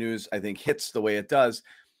Gallinari news, I think, hits the way it does.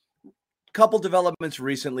 couple developments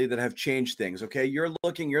recently that have changed things. Okay, you're the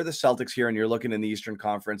Celtics here, and you're looking in the Eastern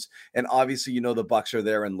Conference, and obviously the Bucks are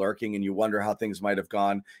there and lurking, and you wonder how things might have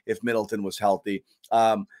gone if Middleton was healthy.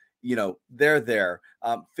 They're there.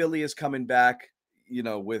 Philly is coming back,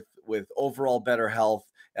 with overall better health,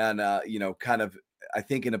 and kind of, I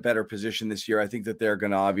think, in a better position this year. I think that they're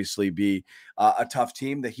going to obviously be a tough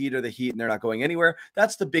team. The Heat are the Heat, and they're not going anywhere.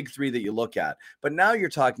 That's the big three that you look at. But now you're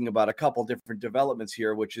talking about a couple different developments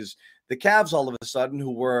here, which is the Cavs all of a sudden,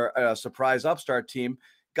 who were a surprise upstart team,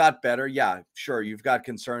 got better. Yeah, sure, you've got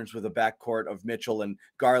concerns with a backcourt of Mitchell and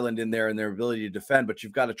Garland in there and their ability to defend, but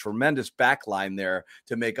you've got a tremendous back line there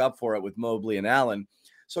to make up for it with Mobley and Allen.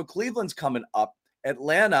 So Cleveland's coming up.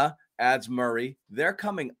 Atlanta adds Murray. They're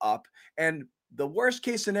coming up. And the worst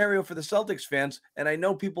case scenario for the Celtics fans, and I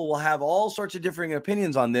know people will have all sorts of differing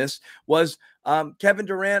opinions on this, was Kevin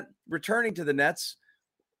Durant returning to the Nets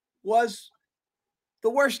was the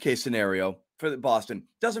worst case scenario for Boston.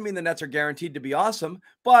 Doesn't mean the Nets are guaranteed to be awesome,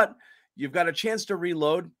 but you've got a chance to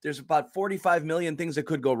reload. There's about 45 million things that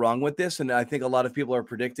could go wrong with this, and I think a lot of people are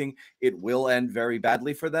predicting it will end very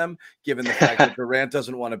badly for them, given the fact that Durant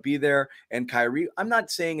doesn't want to be there, and Kyrie. I'm not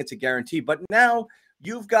saying it's a guarantee, but now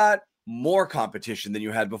you've got more competition than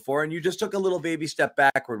you had before, and you just took a little baby step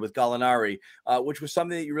backward with Gallinari, which was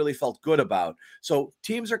something that you really felt good about. So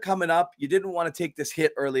teams are coming up. You didn't want to take this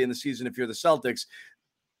hit early in the season if you're the Celtics.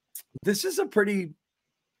 This is a pretty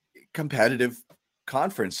competitive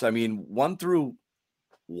conference. I mean, 1 through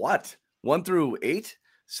 8?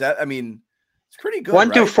 I mean, it's pretty good.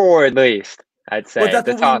 1 through 4 at least, I'd say. But that's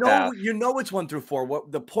the what top we know. half. It's 1 through 4.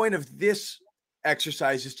 What the point of this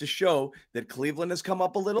exercise is to show that Cleveland has come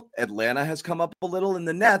up a little, Atlanta has come up a little, and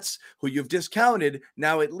the Nets, who you've discounted,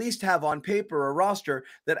 now at least have on paper a roster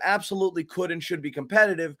that absolutely could and should be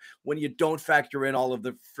competitive when you don't factor in all of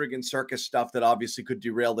the friggin' circus stuff that obviously could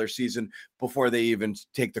derail their season before they even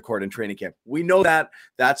take the court in training camp. We know that.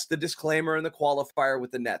 That's the disclaimer and the qualifier with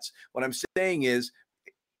the Nets. What I'm saying is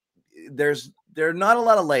there are not a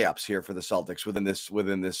lot of layups here for the Celtics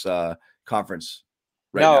within this conference.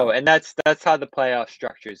 Right no, now. And that's how the playoff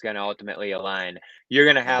structure is going to ultimately align. You're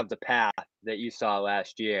going to have the path that you saw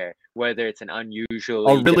last year, whether it's an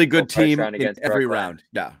unusually a really good team in every Brooklyn. round.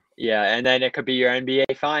 Yeah, and then it could be your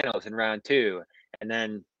NBA Finals in round 2, and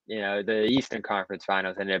then the Eastern Conference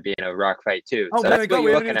Finals ended up being a rock fight too. Oh, so there we go.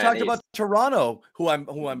 We haven't even talked these. about Toronto, who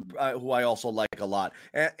I also like a lot,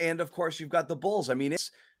 and of course you've got the Bulls. I mean,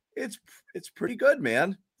 it's pretty good,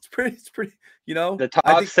 man. It's pretty, The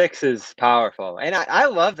top 6 is powerful. And I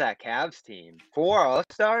love that Cavs team. 4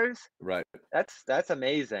 All-Stars. Right. That's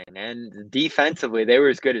amazing. And defensively, they were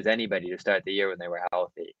as good as anybody to start the year when they were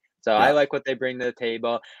healthy. So I like what they bring to the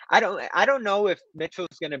table. I don't know if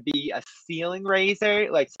Mitchell's going to be a ceiling raiser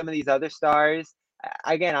like some of these other stars.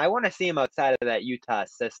 Again, I want to see him outside of that Utah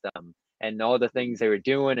system and all the things they were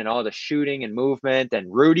doing and all the shooting and movement,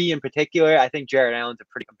 and Rudy in particular. I think Jared Allen's a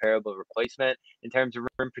pretty comparable replacement in terms of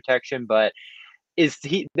rim protection, but is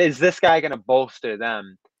this guy going to bolster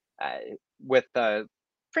them with a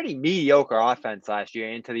pretty mediocre offense last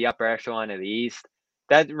year into the upper echelon of the East?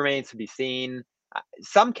 That remains to be seen.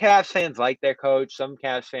 Some Cavs fans like their coach, some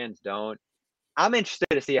Cavs fans don't. I'm interested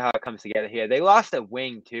to see how it comes together here. They lost a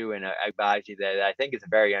wing too in Agbaji that I think is a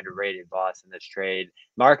very underrated loss in this trade.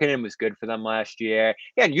 Markkanen was good for them last year.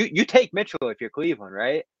 Yeah, you take Mitchell if you're Cleveland,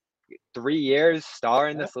 right? 3 years, star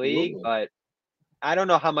in this league, but I don't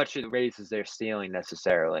know how much it raises their ceiling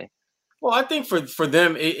necessarily. Well, I think for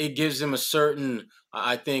them, it gives them a certain,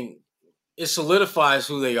 I think, it solidifies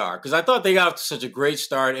who they are. Because I thought they got off to such a great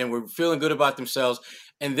start and were feeling good about themselves.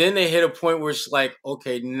 And then they hit a point where it's like,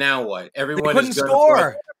 okay, now what? Everyone couldn't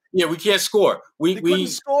score. Yeah, we can't score. We couldn't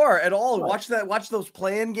score at all. Right. Watch those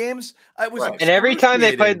play-in games. It was And every time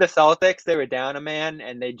they played the Celtics, they were down a man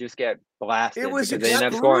and they just get blasted. It was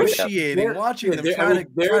excruciating watching them try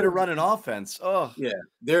to run an offense. Oh, yeah,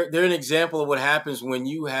 they're an example of what happens when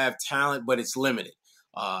you have talent, but it's limited.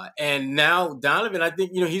 And now Donovan, I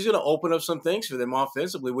think, he's going to open up some things for them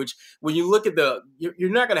offensively, which when you look at you're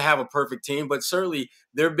not going to have a perfect team, but certainly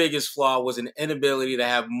their biggest flaw was an inability to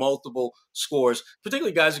have multiple scores,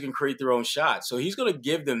 particularly guys who can create their own shots. So he's going to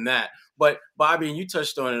give them that. But Bobby, and you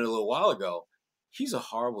touched on it a little while ago, he's a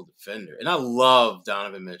horrible defender. And I love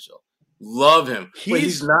Donovan Mitchell. Love him. But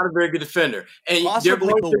he's not a very good defender. And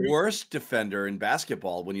possibly the worst defender in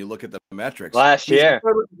basketball when you look at the metrics. Last year,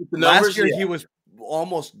 he was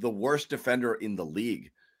almost the worst defender in the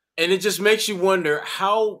league. And it just makes you wonder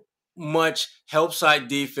how much help side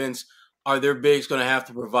defense are their bigs going to have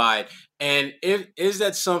to provide? And is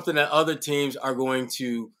that something that other teams are going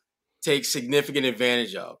to take significant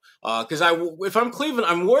advantage of. Because if I'm Cleveland,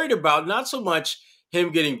 I'm worried about not so much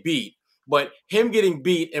him getting beat, but him getting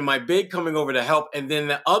beat and my big coming over to help, and then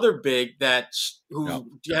the other big who's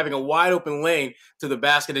having a wide open lane to the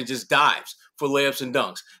basket and just dives for layups and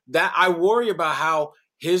dunks. That I worry about how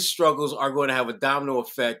his struggles are going to have a domino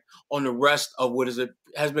effect on the rest of what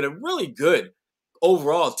has been a really good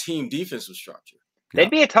overall team defensive structure.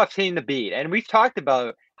 They'd be a tough team to beat. And we've talked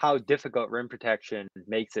about how difficult rim protection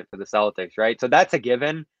makes it for the Celtics, right? So that's a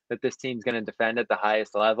given that this team's going to defend at the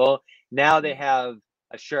highest level. Now they have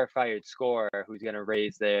a surefire scorer who's going to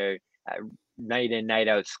raise their night in, night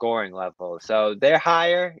out scoring level. So they're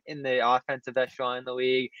higher in the offensive echelon in the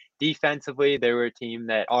league. Defensively, they were a team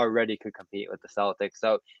that already could compete with the Celtics.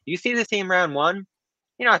 So you see this team round one,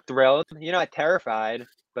 you're not thrilled, you're not terrified,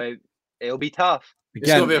 but it'll be tough.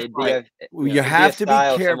 Again, you have to be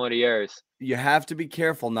careful. You have to be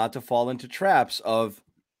careful not to fall into traps of,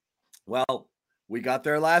 well, we got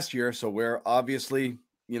there last year, so we're obviously,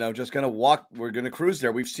 just going to walk. We're going to cruise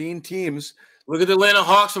there. We've seen teams. Look at the Atlanta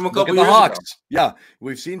Hawks from a couple years ago. Yeah,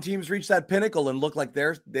 we've seen teams reach that pinnacle and look like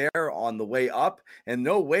they're on the way up, and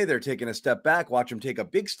no way they're taking a step back. Watch them take a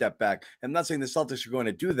big step back. I'm not saying the Celtics are going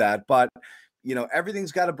to do that, but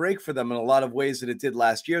everything's got to break for them in a lot of ways that it did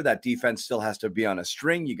last year. That defense still has to be on a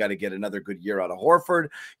string. You got to get another good year out of Horford.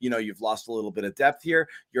 You've lost a little bit of depth here.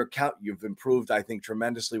 You've improved, I think,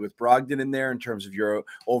 tremendously with Brogdon in there in terms of your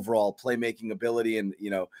overall playmaking ability and,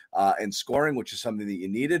 and scoring, which is something that you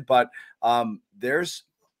needed. But there's,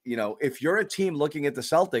 if you're a team looking at the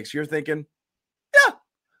Celtics, you're thinking, yeah,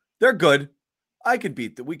 they're good. We could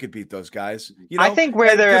beat those guys. I think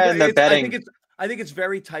where they're at in the betting. I think it's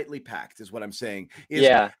very tightly packed is what I'm saying.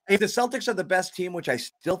 If the Celtics are the best team, which I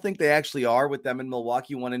still think they actually are with them in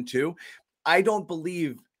Milwaukee 1 and 2, I don't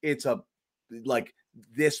believe it's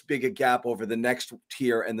this big a gap over the next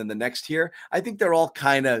tier and then the next tier. I think they're all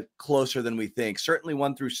kind of closer than we think, certainly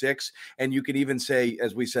 1 through 6. And you could even say,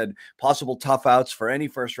 as we said, possible tough outs for any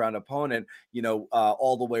first round opponent,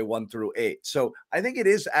 all the way 1 through 8. So I think it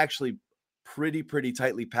is actually pretty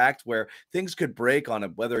tightly packed where things could break on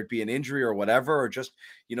it, whether it be an injury or whatever, or just,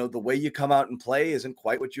 the way you come out and play isn't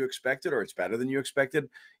quite what you expected, or it's better than you expected.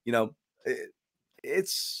 It'll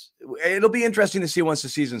be interesting to see once the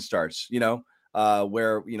season starts,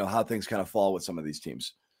 where, how things kind of fall with some of these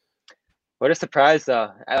teams. What a surprise,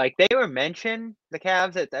 though. They were mentioned, the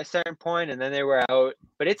Cavs, at a certain point, and then they were out.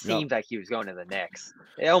 But it seems like he was going to the Knicks.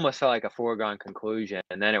 It almost felt like a foregone conclusion,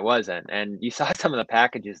 and then it wasn't. And you saw some of the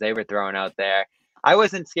packages they were throwing out there. I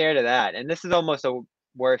wasn't scared of that. And this is almost a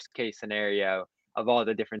worst-case scenario of all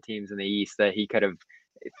the different teams in the East that he could have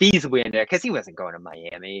feasibly in there, because he wasn't going to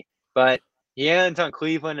Miami. But he lands on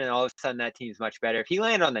Cleveland, and all of a sudden that team's much better. If he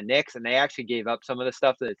landed on the Knicks and they actually gave up some of the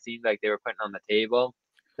stuff that it seemed like they were putting on the table,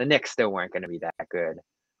 the Knicks still weren't going to be that good.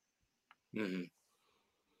 Mm-hmm.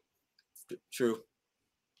 True.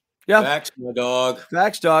 Yeah. Facts, my dog.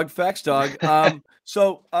 Facts, dog.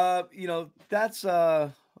 So, that's,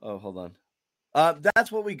 hold on.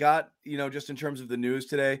 That's what we got, just in terms of the news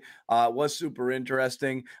today. Was super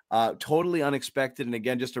interesting, totally unexpected. And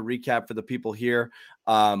again, just to recap for the people here,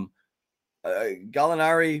 Gallinari,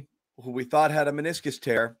 who we thought had a meniscus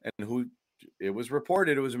tear and who it was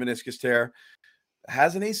reported it was a meniscus tear,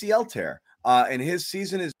 has an ACL tear, and his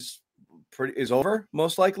season is over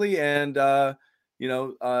most likely. And,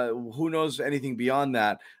 who knows anything beyond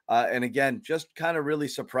that. And again, just kind of really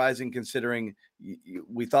surprising considering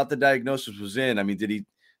we thought the diagnosis was in. I mean, did he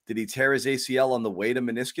tear his ACL on the way to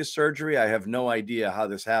meniscus surgery? I have no idea how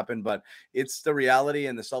this happened, but it's the reality.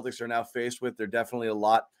 And the Celtics are now faced with, they're definitely a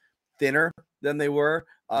lot thinner than they were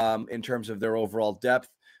in terms of their overall depth.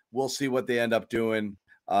 We'll see what they end up doing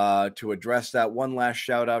to address that. One last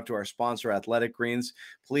shout out to our sponsor, Athletic Greens.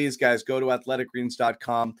 Please, guys, go to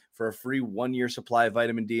athleticgreens.com for a free 1-year supply of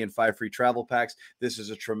vitamin D and 5 free travel packs. This is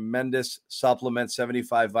a tremendous supplement,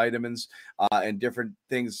 75 vitamins and different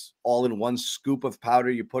things all in one scoop of powder.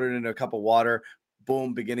 You put it in a cup of water,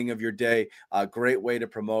 boom, beginning of your day. Great way to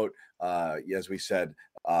promote, as we said,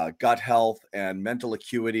 gut health and mental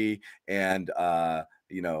acuity and,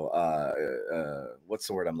 what's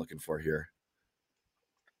the word I'm looking for here?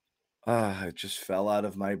 It just fell out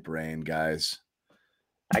of my brain, guys.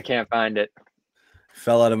 I can't find it.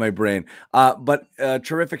 Fell out of my brain. But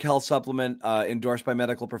terrific health supplement endorsed by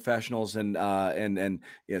medical professionals and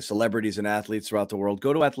celebrities and athletes throughout the world.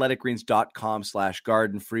 Go to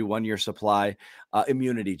athleticgreens.com/garden, free 1-year supply.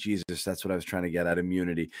 Immunity, Jesus, that's what I was trying to get at.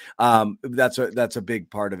 Immunity. That's a big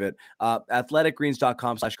part of it.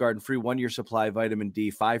 Athleticgreens.com/garden, free 1-year supply, vitamin D,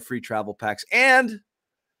 5 free travel packs, and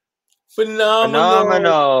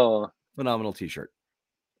Phenomenal t-shirt.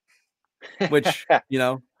 which,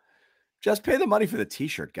 just pay the money for the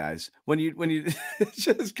t-shirt, guys. When you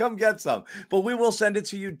just come get some, but we will send it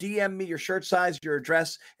to you. DM me your shirt size, your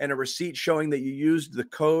address, and a receipt showing that you used the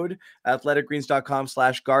code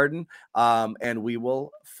athleticgreens.com/garden. And we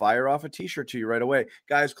will fire off a t-shirt to you right away.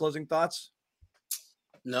 Guys, closing thoughts?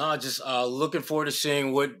 No, just looking forward to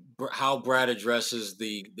seeing how Brad addresses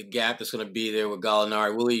the gap that's going to be there with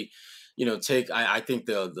Gallinari. Will he, take I think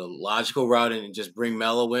the logical route and just bring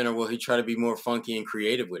Melo in, or will he try to be more funky and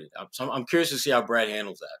creative with it? I'm curious to see how Brad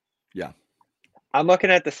handles that. Yeah, I'm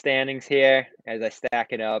looking at the standings here as I stack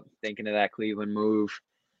it up, thinking of that Cleveland move.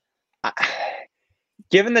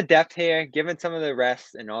 Given the depth here, given some of the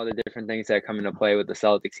rest and all the different things that come into play with the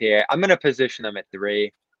Celtics here, I'm going to position them at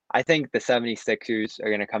 3. I think the 76ers are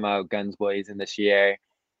going to come out guns blazing this year.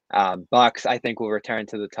 Bucks, I think, will return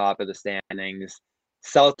to the top of the standings.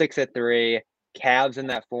 Celtics at 3, Cavs in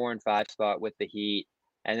that 4 and 5 spot with the Heat.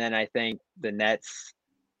 And then I think the Nets,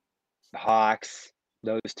 the Hawks,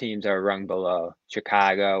 those teams are rung below.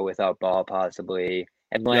 Chicago without Ball possibly.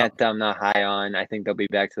 Atlanta, I'm not high on. I think they'll be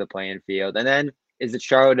back to the playing field. And then is it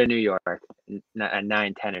Charlotte or New York at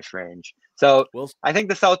 9-10ish range? So I think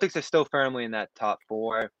the Celtics are still firmly in that top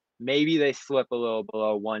 4. Maybe they slip a little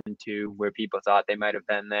below 1-2 where people thought they might have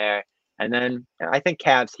been there. And then I think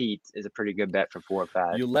Cavs Heat is a pretty good bet for 4 or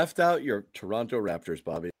 5. You left out your Toronto Raptors,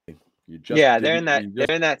 Bobby. They're in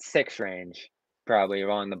that 6 range, probably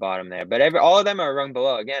along the bottom there. But all of them are rung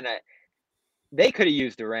below. Again, they could have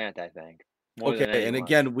used Durant, I think. Okay, and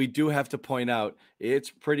again, we do have to point out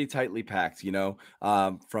it's pretty tightly packed,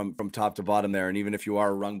 from top to bottom there. And even if you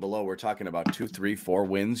are rung below, we're talking about 2, 3, 4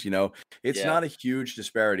 wins. It's not a huge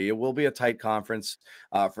disparity. It will be a tight conference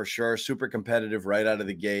for sure. Super competitive right out of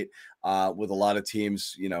the gate with a lot of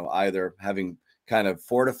teams, either having kind of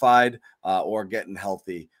fortified or getting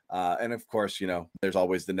healthy. And of course, there's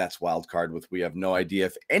always the Nets wild card we have no idea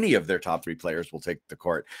if any of their top 3 players will take the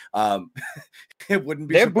court. It wouldn't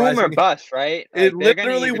be surprising. They're boom or bust, right? It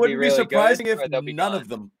literally wouldn't be surprising if none of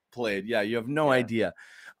them played. Yeah, you have no idea.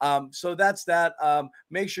 So that's that.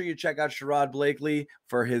 Make sure you check out Sherrod Blakely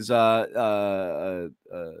for his give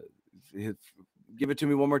it to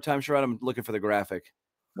me one more time, Sherrod. I'm looking for the graphic.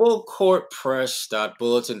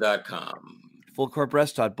 fullcourtpress.bulletin.com.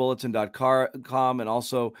 fullcourtpress.bulletin.com, and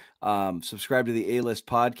also subscribe to the A-List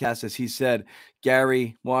podcast. As he said,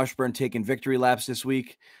 Gary Washburn taking victory laps this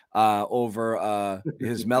week over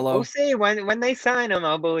his mellow. We'll see when they sign him.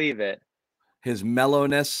 I'll believe it. His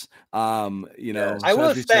mellowness, I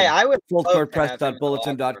will say, I would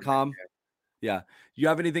fullcourtpress.bulletin.com. Yeah. You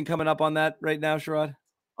have anything coming up on that right now, Sherrod?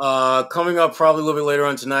 Coming up probably a little bit later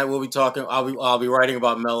on tonight, we'll be talking. I'll be writing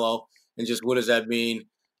about Melo and just what does that mean?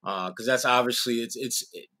 Because that's obviously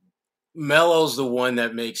Melo's the one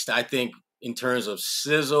that makes, I think, in terms of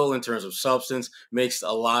sizzle, in terms of substance, makes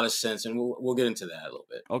a lot of sense, and we'll get into that a little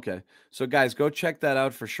bit. Okay, so guys, go check that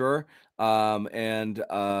out for sure, and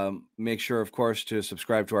make sure, of course, to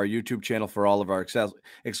subscribe to our YouTube channel for all of our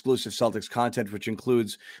exclusive Celtics content, which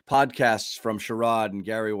includes podcasts from Sherrod and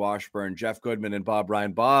Gary Washburn, Jeff Goodman, and Bob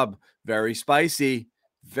Ryan. Bob, very spicy.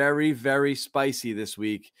 Very, very spicy this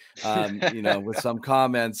week, with some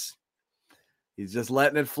comments. He's just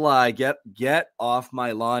letting it fly. Get off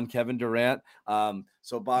my lawn, Kevin Durant.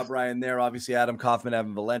 So Bob Ryan there, obviously Adam Kaufman,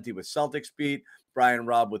 Evan Valenti with Celtics Beat, Brian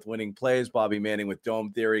Robb with Winning Plays, Bobby Manning with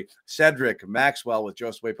Dome Theory, Cedric Maxwell with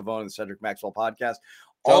Josue Pavone and the Cedric Maxwell Podcast.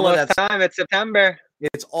 All of that time. It's September.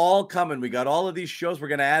 It's all coming. We got all of these shows. We're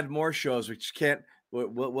going to add more shows. We just can't.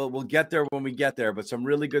 We'll get there when we get there, but some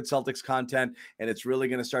really good Celtics content, and it's really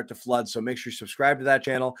going to start to flood. So make sure you subscribe to that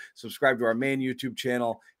channel, subscribe to our main YouTube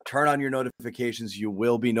channel, turn on your notifications. You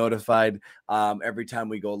will be notified every time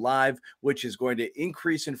we go live, which is going to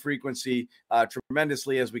increase in frequency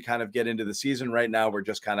tremendously as we kind of get into the season. Right now, we're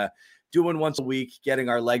just kind of doing once a week, getting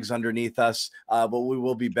our legs underneath us, but we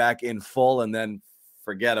will be back in full, and then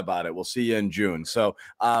forget about it. We'll see you in June. So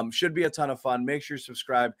should be a ton of fun. Make sure you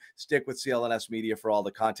subscribe. Stick with CLNS Media for all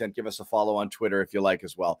the content. Give us a follow on Twitter if you like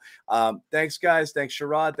as well. Thanks, guys. Thanks,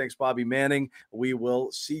 Sherrod. Thanks, Bobby Manning. We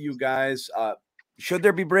will see you guys. Should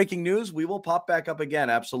there be breaking news, we will pop back up again.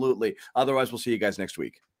 Absolutely. Otherwise, we'll see you guys next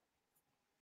week.